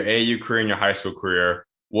now at your AAU career and your high school career.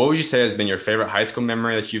 What would you say has been your favorite high school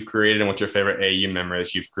memory that you've created, and what's your favorite AAU memory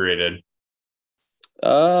that you've created?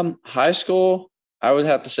 High school, I would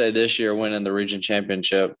have to say this year winning the region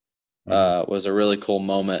championship was a really cool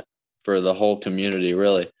moment for the whole community,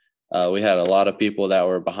 really. We had a lot of people that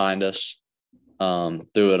were behind us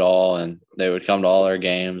through it all, and they would come to all our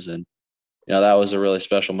games. And, that was a really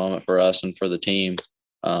special moment for us and for the team.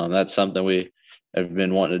 That's something we have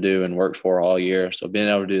been wanting to do and worked for all year. So being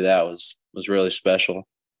able to do that was really special.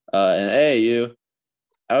 In AAU,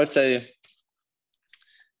 I would say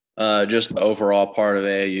just the overall part of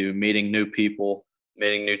AAU, meeting new people,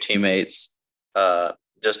 meeting new teammates,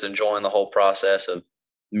 just enjoying the whole process of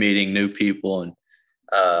meeting new people and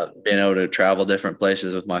being able to travel different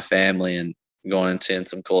places with my family and going and seeing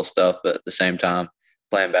some cool stuff, but at the same time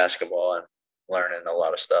playing basketball and learning a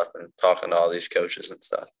lot of stuff and talking to all these coaches and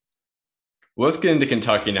stuff. Well, let's get into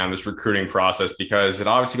Kentucky now, this recruiting process, because it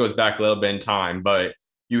obviously goes back a little bit in time, but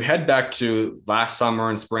you head back to last summer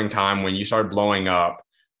and springtime when you started blowing up.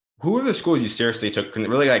 Who are the schools you seriously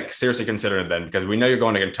seriously considered then? Because we know you're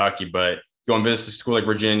going to Kentucky, but you go and visit a school like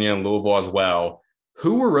Virginia and Louisville as well.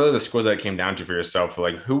 Who were really the schools that it came down to for yourself?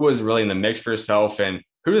 Like, who was really in the mix for yourself, and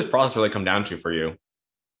who did this process really come down to for you?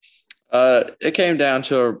 It came down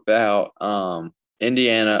to about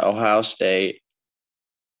Indiana, Ohio State,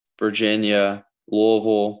 Virginia,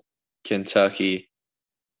 Louisville, Kentucky.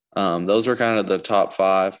 Those were kind of the top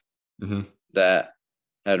five that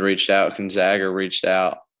had reached out. Gonzaga reached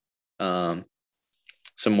out.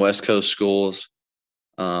 Some West Coast schools.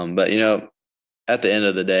 But at the end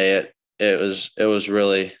of the day, I was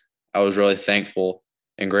really thankful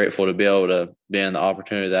and grateful to be able to be in the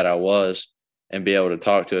opportunity that I was and be able to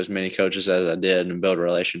talk to as many coaches as I did and build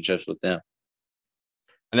relationships with them.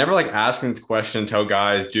 I never like asking this question until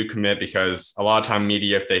guys do commit, because a lot of time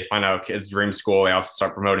media, if they find out kids' dream school, they also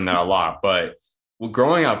start promoting that a lot. But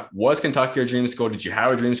growing up, was Kentucky your dream school? Did you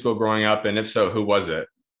have a dream school growing up? And if so, who was it?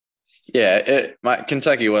 Yeah,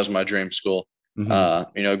 Kentucky was my dream school.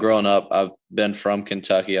 Growing up, I've been from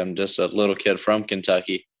Kentucky. I'm just a little kid from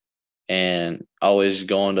Kentucky, and always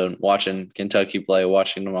going to watching Kentucky play,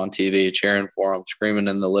 watching them on TV, cheering for them, screaming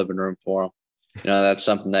in the living room for them. That's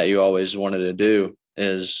something that you always wanted to do,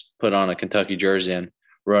 is put on a Kentucky jersey and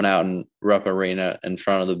run out in Rupp Arena in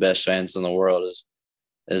front of the best fans in the world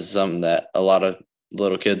is something that a lot of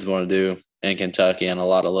little kids want to do in Kentucky, and a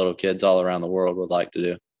lot of little kids all around the world would like to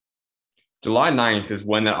do. July 9th is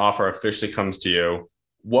when that offer officially comes to you.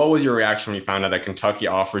 What was your reaction when you found out that Kentucky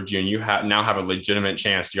offered you and you now have a legitimate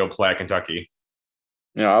chance to go play at Kentucky?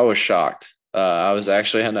 I was shocked. I was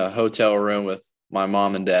actually in a hotel room with my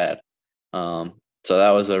mom and dad. So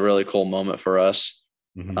that was a really cool moment for us,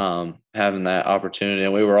 having that opportunity.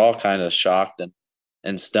 And we were all kind of shocked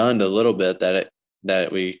and stunned a little bit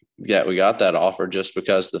that we got that offer, just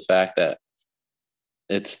because the fact that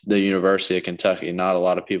it's the University of Kentucky. Not a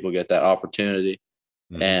lot of people get that opportunity.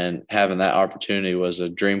 And having that opportunity was a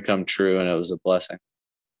dream come true, and it was a blessing.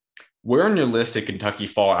 Where on your list did Kentucky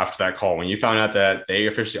fall after that call? When you found out that they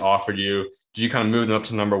officially offered you, did you kind of move them up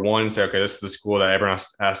to number one and say, okay, this is the school that everyone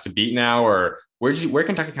has to beat now? Or where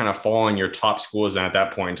Kentucky kind of fall in your top schools then at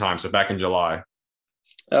that point in time? So back in July.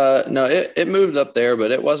 No, it moved up there,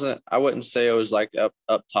 but it wasn't. I wouldn't say it was like up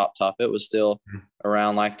top. It was still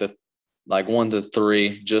around like 1 to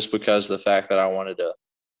 3, just because of the fact that I wanted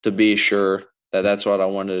to be sure that that's what I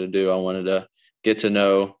wanted to do. I wanted to get to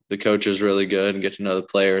know the coaches really good and get to know the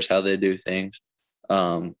players, how they do things.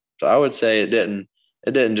 So I would say it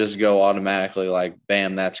didn't just go automatically like,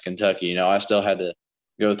 bam, that's Kentucky. You know, I still had to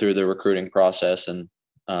go through the recruiting process and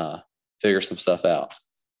figure some stuff out.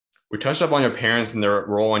 We touched up on your parents and their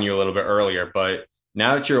role on you a little bit earlier, but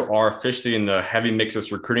now that you are officially in the heavy mix of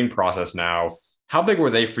this recruiting process now, how big were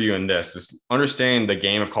they for you in this? Just understanding the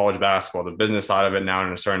game of college basketball, the business side of it now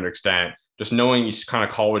to a certain extent, just knowing each kind of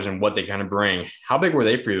college and what they kind of bring. How big were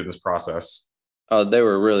they for you in this process? They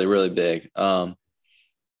were really, really big. You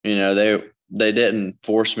know, they didn't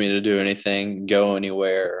force me to do anything, go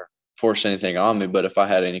anywhere, force anything on me. But if I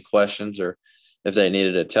had any questions or if they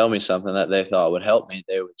needed to tell me something that they thought would help me,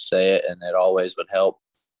 they would say it, and it always would help.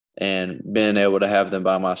 And being able to have them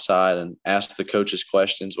by my side and ask the coaches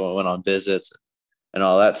questions when we went on visits and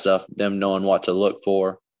all that stuff, them knowing what to look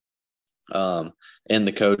for in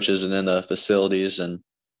the coaches and in the facilities and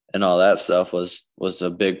all that stuff was a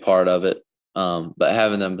big part of it. But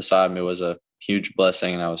having them beside me was a huge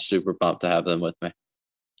blessing, and I was super pumped to have them with me.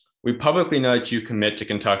 We publicly know that you commit to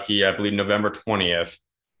Kentucky, I believe November 20th.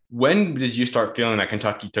 When did you start feeling that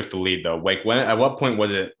Kentucky took the lead, though? Like, at what point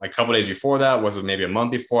was it? Like a couple days before that? Was it maybe a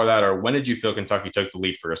month before that? Or when did you feel Kentucky took the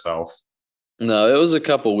lead for yourself? No, it was a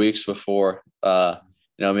couple weeks before. You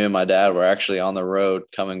know, me and my dad were actually on the road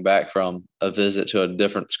coming back from a visit to a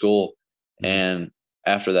different school. And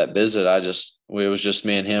after that visit, it was just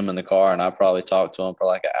me and him in the car, and I probably talked to him for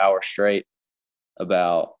like an hour straight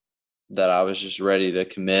about that. I was just ready to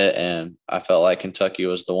commit, and I felt like Kentucky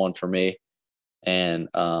was the one for me. And,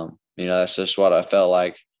 you know, that's just what I felt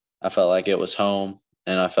like. I felt like it was home,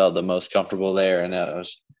 and I felt the most comfortable there. And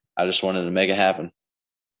I just wanted to make it happen.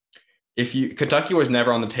 Kentucky was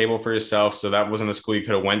never on the table for yourself, so that wasn't a school you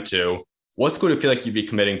could have went to. What school do you feel like you'd be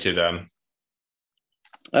committing to then?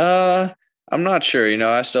 I'm not sure. You know,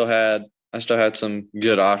 I still had some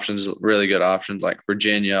good options, really good options, like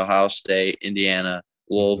Virginia, Ohio State, Indiana,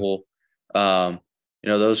 Louisville. You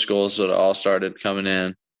know, those schools that all started coming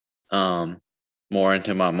in more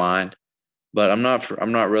into my mind, but I'm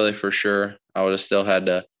not really for sure. I would have still had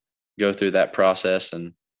to go through that process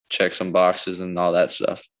and check some boxes and all that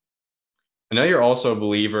stuff. I know you're also a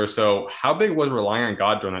believer. So how big was relying on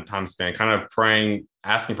God during that time span, kind of praying,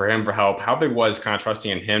 asking for him for help? How big was kind of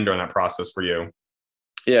trusting in him during that process for you?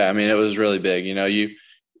 Yeah, I mean, it was really big. You know,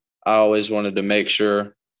 I always wanted to make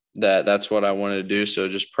sure that that's what I wanted to do. So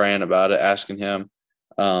just praying about it, asking him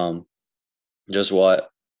just what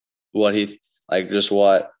he like,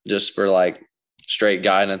 just for like straight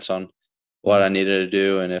guidance on what I needed to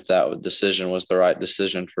do and if that decision was the right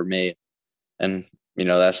decision for me. And, you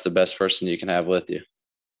know, that's the best person you can have with you.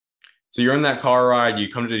 So you're in that car ride, you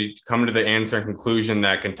come to the answer and conclusion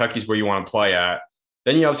that Kentucky's where you want to play at.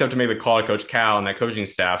 Then you also have to make the call to Coach Cal and that coaching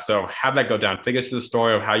staff. So how'd that go down? Take us to the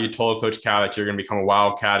story of how you told Coach Cal that you're going to become a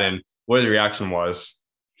Wildcat and what his reaction was.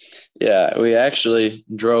 Yeah, we actually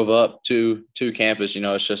drove up to campus. You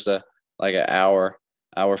know, it's just like an hour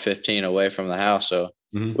 15 away from the house. So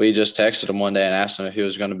we just texted him one day and asked him if he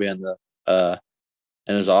was going to be in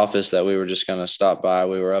his office, that we were just going to stop by.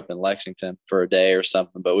 We were up in Lexington for a day or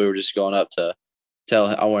something, but we were just going up to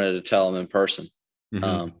I wanted to tell him in person.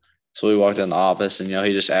 So we walked in the office and, you know,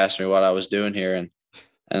 he just asked me what I was doing here. And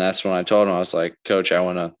that's when I told him, I was like, Coach, I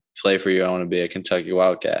want to play for you. I want to be a Kentucky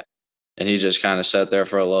Wildcat. And he just kind of sat there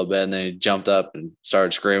for a little bit, and then he jumped up and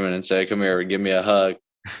started screaming and said, come here, give me a hug.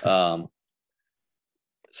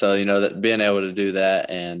 So, you know, that being able to do that,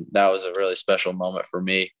 and that was a really special moment for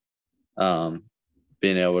me,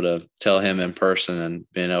 being able to tell him in person and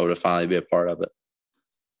being able to finally be a part of it.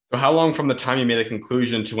 So how long from the time you made the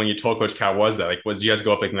conclusion to when you told Coach Cal was that? Like, did you guys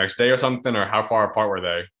go up like the next day or something, or how far apart were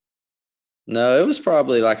they? No, it was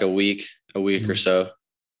probably like a week or so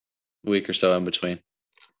in between.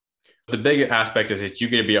 The big aspect is that you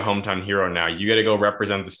get to be a hometown hero now. You get to go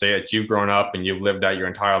represent the state that you've grown up and you've lived out your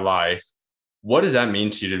entire life. What does that mean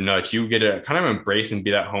to you to know that you get to kind of embrace and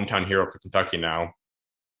be that hometown hero for Kentucky now?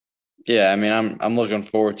 Yeah, I mean, I'm looking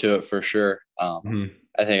forward to it for sure.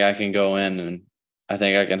 I think I can go in and I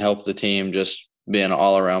think I can help the team just being an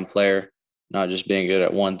all-around player, not just being good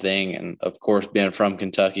at one thing. And, of course, being from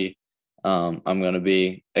Kentucky, I'm going to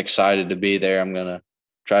be excited to be there. I'm going to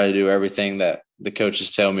try to do everything that the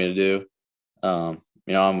coaches tell me to do.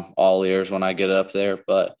 You know, I'm all ears when I get up there.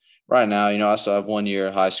 But right now, I still have 1 year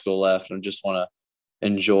of high school left and just want to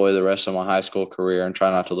enjoy the rest of my high school career and try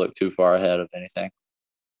not to look too far ahead of anything.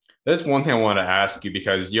 That's one thing I wanted to ask you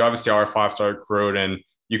because you obviously are a five-star recruit and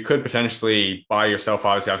you could potentially buy yourself,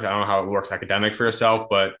 obviously, I don't know how it works academic for yourself,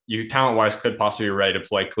 but you talent-wise could possibly be ready to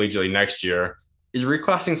play collegiately next year. Is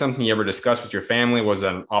reclassing something you ever discussed with your family? Was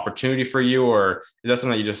it an opportunity for you, or is that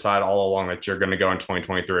something that you decide all along that you're going to go in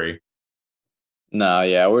 2023? No,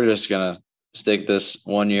 yeah, we're just going to stick this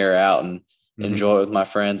 1 year out and enjoy it with my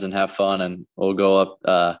friends and have fun. And we'll go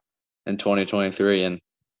up in 2023 and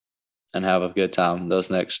have a good time those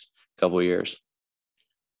next couple of years.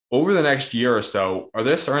 Over the next year or so, are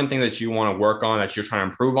there certain things that you want to work on that you're trying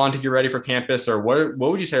to improve on to get ready for campus? Or what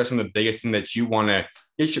would you say are some of the biggest things that you want to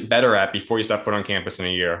get better at before you step foot on campus in a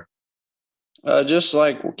year? Just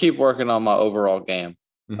like keep working on my overall game.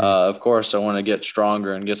 Of course, I want to get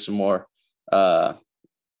stronger and get some more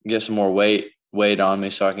weight on me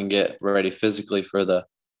so I can get ready physically for the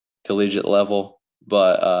collegiate level.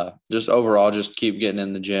 But just overall, just keep getting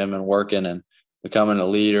in the gym and working and becoming a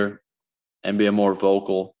leader and being more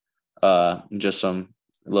vocal. Just some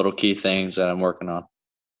little key things that I'm working on.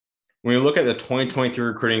 When you look at the 2023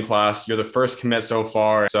 recruiting class, you're the first commit so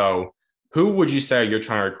far. So who would you say you're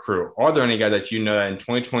trying to recruit? Are there any guys that you know that in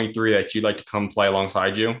 2023 that you'd like to come play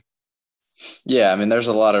alongside you? Yeah, I mean, there's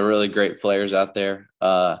a lot of really great players out there,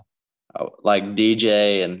 like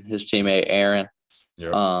DJ and his teammate Aaron.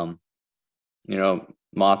 Yep.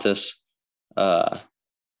 Montes, and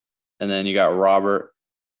then you got Robert.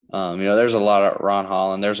 There's a lot of Ron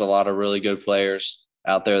Holland. There's a lot of really good players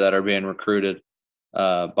out there that are being recruited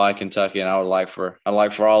by Kentucky, and I'd like for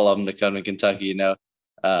all of them to come to Kentucky.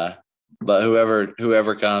 But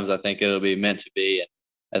whoever comes, I think it'll be meant to be, and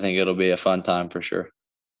I think it'll be a fun time for sure.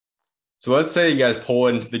 So let's say you guys pull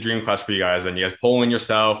into the dream class for you guys, and you guys pull in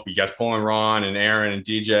yourself, you guys pull in Ron and Aaron and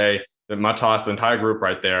DJ, the Matas, the entire group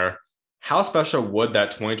right there. How special would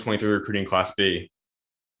that 2023 recruiting class be?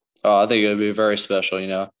 Oh, I think it would be very special.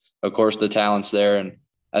 Of course, the talent's there, and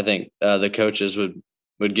I think the coaches would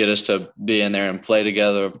get us to be in there and play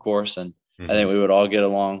together, of course, and I think we would all get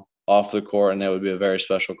along off the court, and that would be a very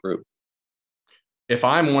special group. If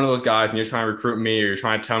I'm one of those guys and you're trying to recruit me or you're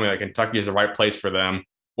trying to tell me that Kentucky is the right place for them,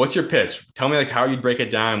 what's your pitch? Tell me how you'd break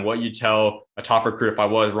it down and what you'd tell a top recruit if I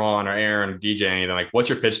was Ron or Aaron or DJ, anything. What's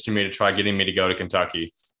your pitch to me to try getting me to go to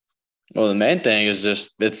Kentucky? Well, the main thing is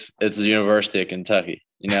just it's the University of Kentucky.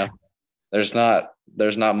 There's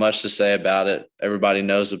not much to say about it. Everybody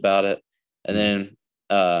knows about it. And then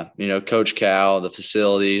Coach Cal, the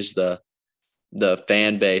facilities, the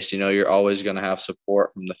fan base, you're always going to have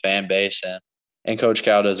support from the fan base, and Coach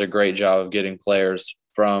Cal does a great job of getting players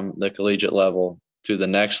from the collegiate level to the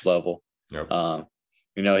next level. Yep.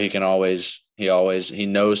 He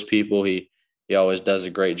knows people. He always does a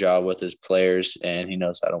great job with his players, and he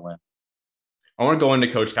knows how to win. I want to go into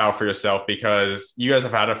Coach Cal for yourself because you guys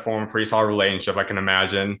have had to form a pretty solid relationship, I can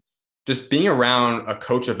imagine. Just being around a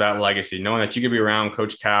coach of that legacy, knowing that you could be around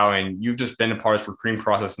Coach Cal and you've just been a part of the recruiting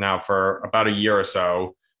process now for about a year or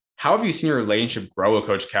so. How have you seen your relationship grow with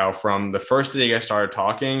Coach Cal from the first day you guys started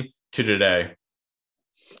talking to today?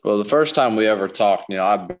 Well, the first time we ever talked,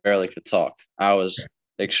 I barely could talk. I was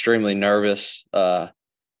extremely nervous.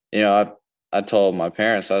 I told my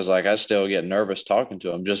parents, I was like, I still get nervous talking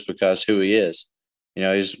to him just because who he is.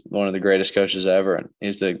 He's one of the greatest coaches ever, and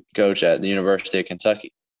he's the coach at the University of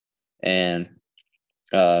Kentucky. And,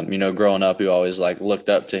 growing up, you always looked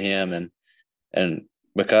up to him and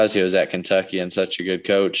because he was at Kentucky and such a good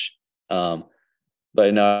coach. But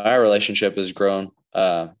our relationship has grown.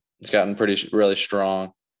 It's gotten really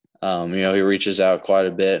strong. He reaches out quite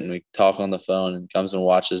a bit, and we talk on the phone and comes and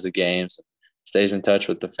watches the games, stays in touch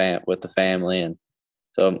with the family. And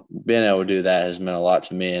so being able to do that has meant a lot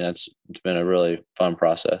to me, and it's been a really fun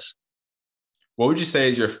process. What would you say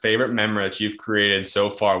is your favorite memory that you've created so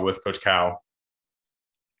far with Coach Cal?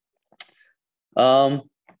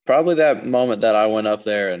 Probably that moment that I went up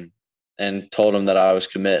there and told him that I was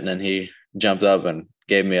committing, and he jumped up and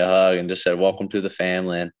gave me a hug and just said, "Welcome to the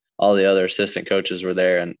family." And all the other assistant coaches were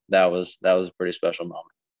there, and that was a pretty special moment.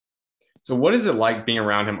 So what is it like being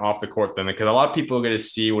around him off the court then? Because a lot of people get to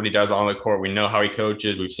see what he does on the court. We know how he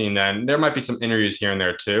coaches. We've seen that. And there might be some interviews here and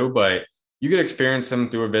there too, but you could experience him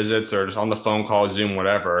through visits or just on the phone call, Zoom,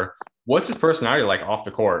 whatever. What's his personality like off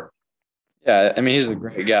the court? Yeah, I mean, he's a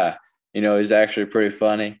great guy. He's actually pretty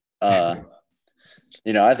funny. I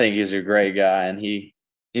think he's a great guy, and he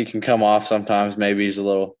can come off sometimes. Maybe he's a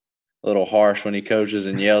little harsh when he coaches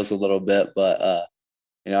and yells a little bit, but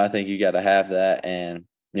I think you got to have that. And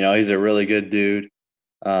he's a really good dude.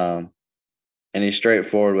 and he's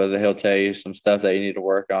straightforward with it. He'll tell you some stuff that you need to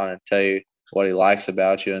work on and tell you what he likes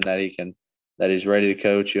about you and that he's ready to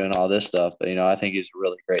coach you and all this stuff. But, I think he's a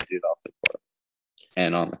really great dude off the court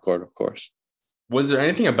and on the court, of course. Was there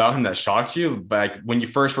anything about him that shocked you? Like when you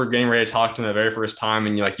first were getting ready to talk to him the very first time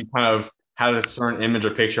and you kind of had a certain image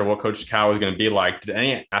or picture of what Coach Cal was going to be like. Did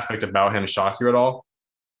any aspect about him shock you at all?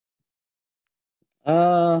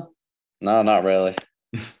 No, not really.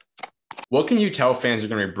 What can you tell fans you're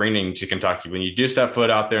going to be bringing to Kentucky when you do step foot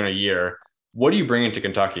out there in a year? What are you bringing to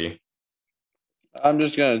Kentucky? I'm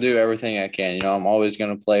just going to do everything I can. I'm always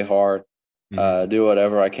going to play hard, do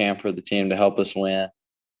whatever I can for the team to help us win.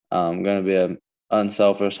 I'm going to be an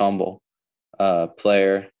unselfish, humble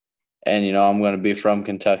player. And, I'm going to be from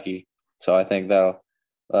Kentucky. So I think that'll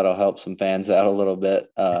help some fans out a little bit,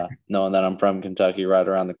 knowing that I'm from Kentucky right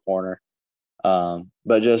around the corner.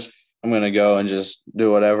 But I'm going to go and just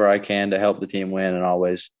do whatever I can to help the team win and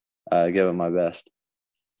always give it my best.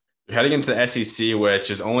 Heading into the SEC, which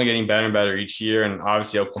is only getting better and better each year, and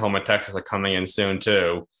obviously Oklahoma and Texas are coming in soon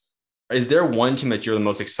too. Is there one team that you're the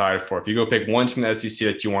most excited for? If you go pick one team in the SEC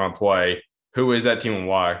that you want to play, who is that team and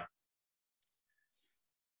why?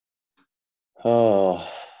 Oh,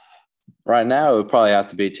 right now it would probably have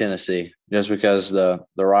to be Tennessee, just because the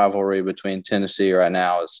rivalry between Tennessee right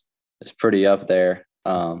now is pretty up there.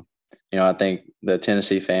 I think the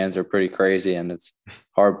Tennessee fans are pretty crazy, and it's a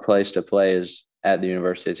hard place to play is at the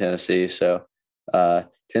University of Tennessee. So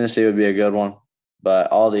Tennessee would be a good one,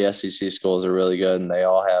 but all the SEC schools are really good, and they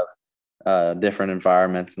all have different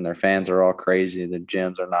environments, and their fans are all crazy. The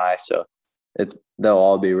gyms are nice, so they'll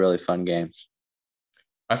all be really fun games.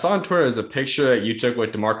 I saw on Twitter there's a picture that you took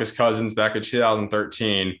with DeMarcus Cousins back in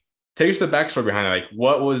 2013. Take us to the backstory behind it. Like,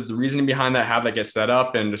 what was the reasoning behind that? How that get set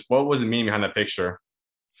up, and just what was the meaning behind that picture?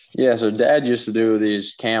 Yeah, so Dad used to do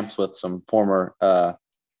these camps with some former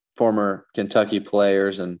Kentucky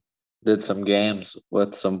players, and did some games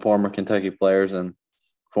with some former Kentucky players and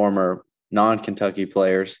former non-Kentucky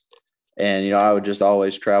players. And I would just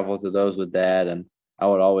always travel to those with Dad, and I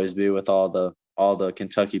would always be with all the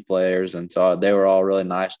Kentucky players, and so they were all really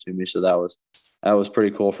nice to me. So that was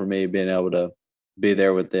pretty cool for me, being able to be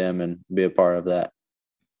there with them and be a part of that.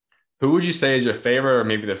 Who would you say is your favorite or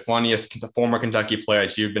maybe the funniest former Kentucky player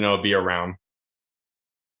that you've been able to be around?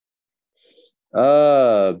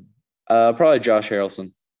 Probably Josh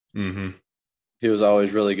Harrelson. Mm-hmm. He was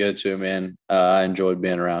always really good to me, and I enjoyed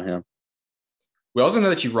being around him. We also know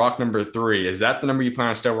that you rock number 3. Is that the number you plan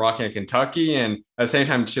on still rocking at Kentucky? And at the same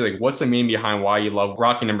time, too, like, what's the meaning behind why you love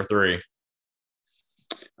rocking number 3?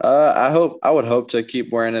 I would hope to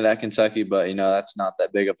keep wearing it at Kentucky, but that's not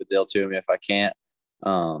that big of a deal to me if I can't.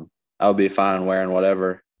 I'll be fine wearing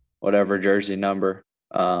whatever jersey number.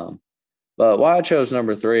 But why I chose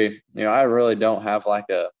number 3, I really don't have like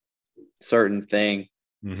a certain thing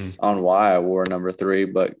on why I wore number 3.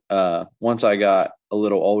 But once I got a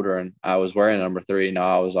little older and I was wearing number 3,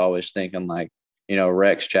 I was always thinking like,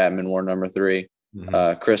 Rex Chapman wore number 3.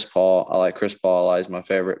 Chris Paul. I like Chris Paul. He's my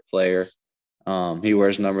favorite player. He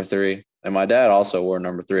wears number 3. And my dad also wore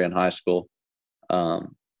number 3 in high school.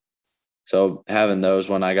 So having those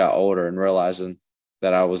when I got older and realizing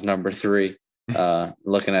that I was number 3,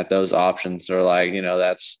 looking at those options are like,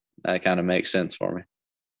 that kind of makes sense for me.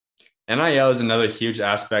 NIL is another huge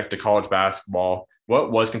aspect to college basketball.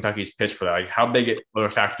 What was Kentucky's pitch for that? Like, how big of a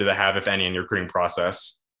factor did they have, if any, in your recruiting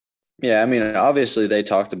process? Yeah, I mean, obviously they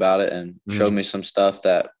talked about it and showed me some stuff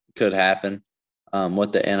that could happen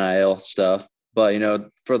with the NIL stuff. But,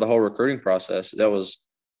 for the whole recruiting process, the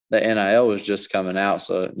NIL was just coming out.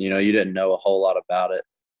 So, you didn't know a whole lot about it.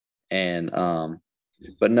 And,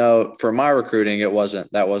 but no, for my recruiting, that wasn't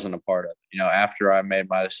a part of it. After I made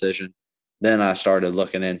my decision, then I started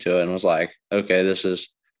looking into it and was like, okay, this is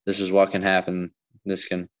what can happen. This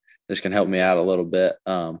can help me out a little bit.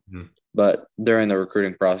 But during the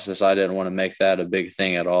recruiting process, I didn't want to make that a big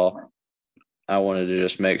thing at all. I wanted to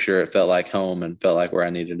just make sure it felt like home and felt like where I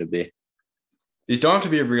needed to be. These don't have to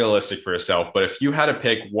be realistic for yourself, but if you had to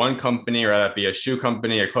pick one company, or that be a shoe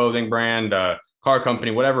company, a clothing brand, a car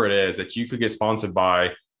company, whatever it is that you could get sponsored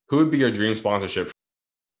by, who would be your dream sponsorship?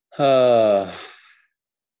 I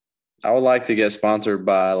would like to get sponsored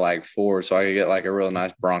by like Ford, so I could get like a real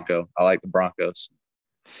nice Bronco. I like the Broncos.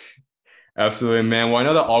 Absolutely, man. Well, I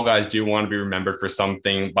know that all guys do want to be remembered for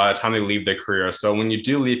something by the time they leave their career. So when you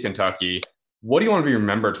do leave Kentucky, what do you want to be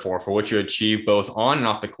remembered for what you achieved both on and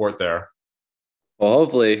off the court there? Well,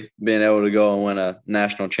 hopefully being able to go and win a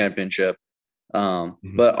national championship.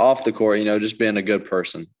 But off the court, just being a good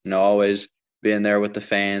person, always being there with the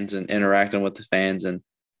fans and interacting with the fans, and,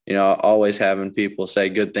 always having people say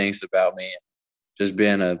good things about me, just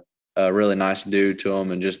being a really nice dude to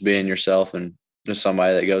them and just being yourself and just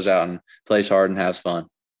somebody that goes out and plays hard and has fun.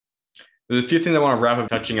 There's a few things I want to wrap up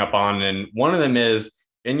touching up on, and one of them is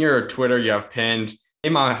in your Twitter, you have pinned, "Hey,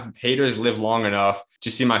 my haters live long enough to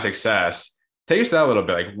see my success." Take us to that a little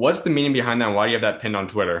bit. Like, what's the meaning behind that? Why do you have that pinned on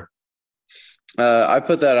Twitter? I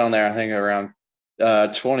put that on there, I think around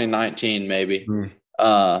 2019, maybe.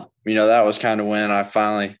 That was kind of when I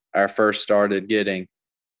first started getting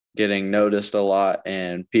noticed a lot,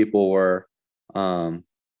 and people were all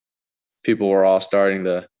starting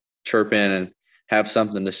to chirp in and have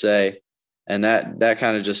something to say. And that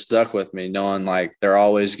kind of just stuck with me, knowing like they're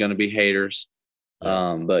always going to be haters.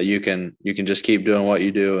 But you can just keep doing what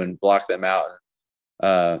you do and block them out.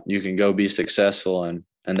 You can go be successful, and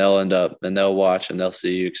they'll watch and they'll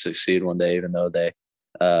see you succeed one day, even though they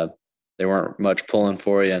weren't much pulling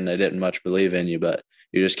for you and they didn't much believe in you, but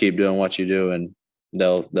you just keep doing what you do and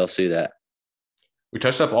they'll see that. We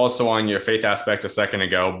touched up also on your faith aspect a second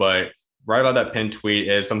ago, but right about that pinned tweet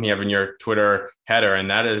is something you have in your Twitter header,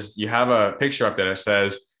 and that is you have a picture up there that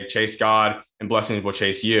says, "Chase God and blessings will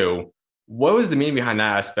chase you." What was the meaning behind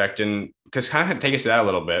that aspect? And because kind of take us to that a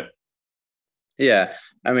little bit. Yeah.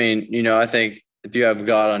 I mean, I think if you have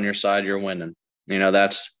God on your side, you're winning.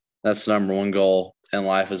 That's the number one goal in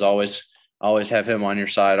life, is always have him on your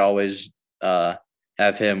side, always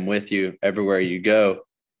have him with you everywhere you go.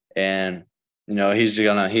 And, he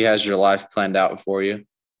has your life planned out for you.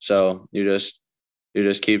 So you just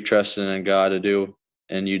keep trusting in God to do,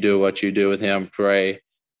 and you do what you do with him, pray.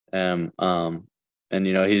 And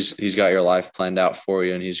he's got your life planned out for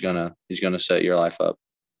you, and he's gonna set your life up.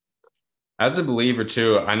 As a believer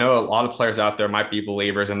too, I know a lot of players out there might be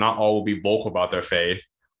believers and not all will be vocal about their faith.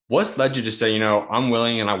 What's led you to say, I'm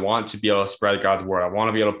willing and I want to be able to spread God's word. I want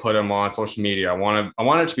to be able to put him on social media. I want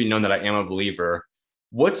it to be known that I am a believer.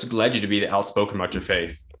 What's led you to be outspoken about your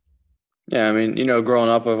faith? Yeah, I mean, growing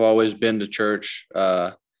up, I've always been to church.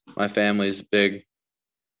 My family's big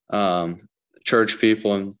church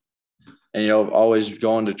people, and always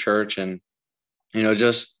going to church, and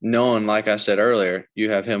just knowing, like I said earlier,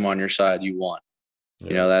 you have him on your side, you won.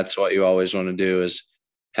 Yeah. That's what you always want to do, is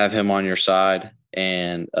have him on your side,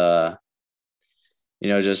 and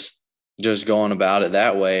just going about it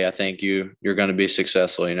that way. I think you're going to be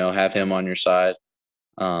successful. Have him on your side,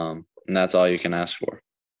 and that's all you can ask for.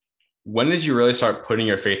 When did you really start putting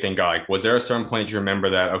your faith in God? Like, was there a certain point that you remember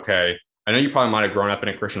that, okay, I know you probably might have grown up in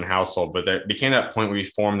a Christian household, but there became that point where you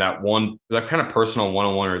formed that kind of personal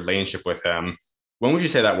one-on-one relationship with him? When would you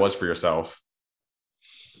say that was for yourself?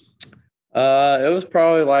 It was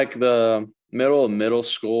probably like the middle of middle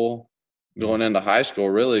school, going into high school,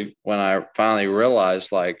 really, when I finally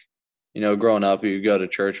realized, like, growing up, you go to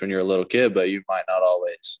church when you're a little kid, but you might not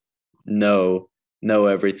always know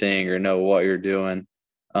everything or know what you're doing.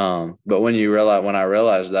 But when I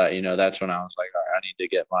realized that, that's when I was like, all right, I need to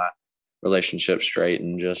get my relationship straight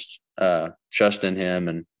and just trust in him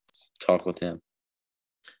and talk with him.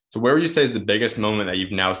 So where would you say is the biggest moment that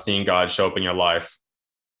you've now seen God show up in your life?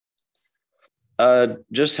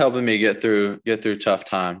 Just helping me get through tough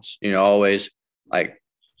times, always like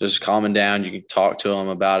just calming down. You can talk to him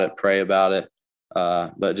about it, pray about it.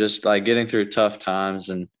 But just like getting through tough times,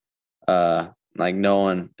 and like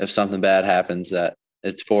knowing if something bad happens that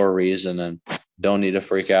it's for a reason, and don't need to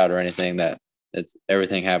freak out or anything, that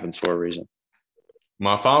everything happens for a reason.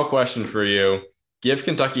 My final question for you: give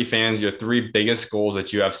Kentucky fans your 3 biggest goals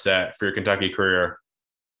that you have set for your Kentucky career.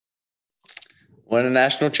 Win a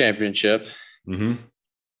national championship. Mm-hmm.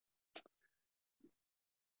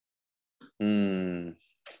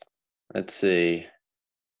 Let's see.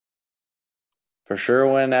 For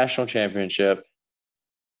sure, win a national championship.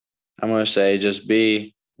 I'm going to say just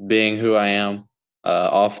being who I am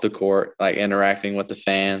off the court, like interacting with the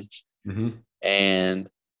fans, and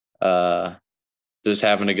just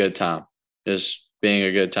having a good time. Just being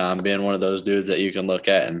a good time, being one of those dudes that you can look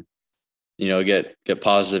at and, get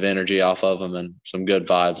positive energy off of them and some good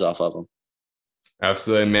vibes off of them.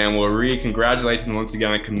 Absolutely, man. Well, Reed, congratulations once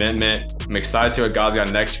again on commitment. I'm excited to see what God's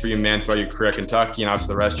got next for you, man, throughout your career at Kentucky and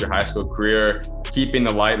obviously the rest of your high school career. Keeping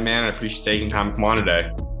the light, man. I appreciate taking time to come on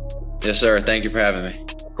today. Yes, sir. Thank you for having me.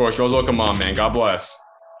 Of course, you're always welcome on, man. God bless.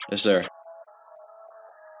 Yes, sir.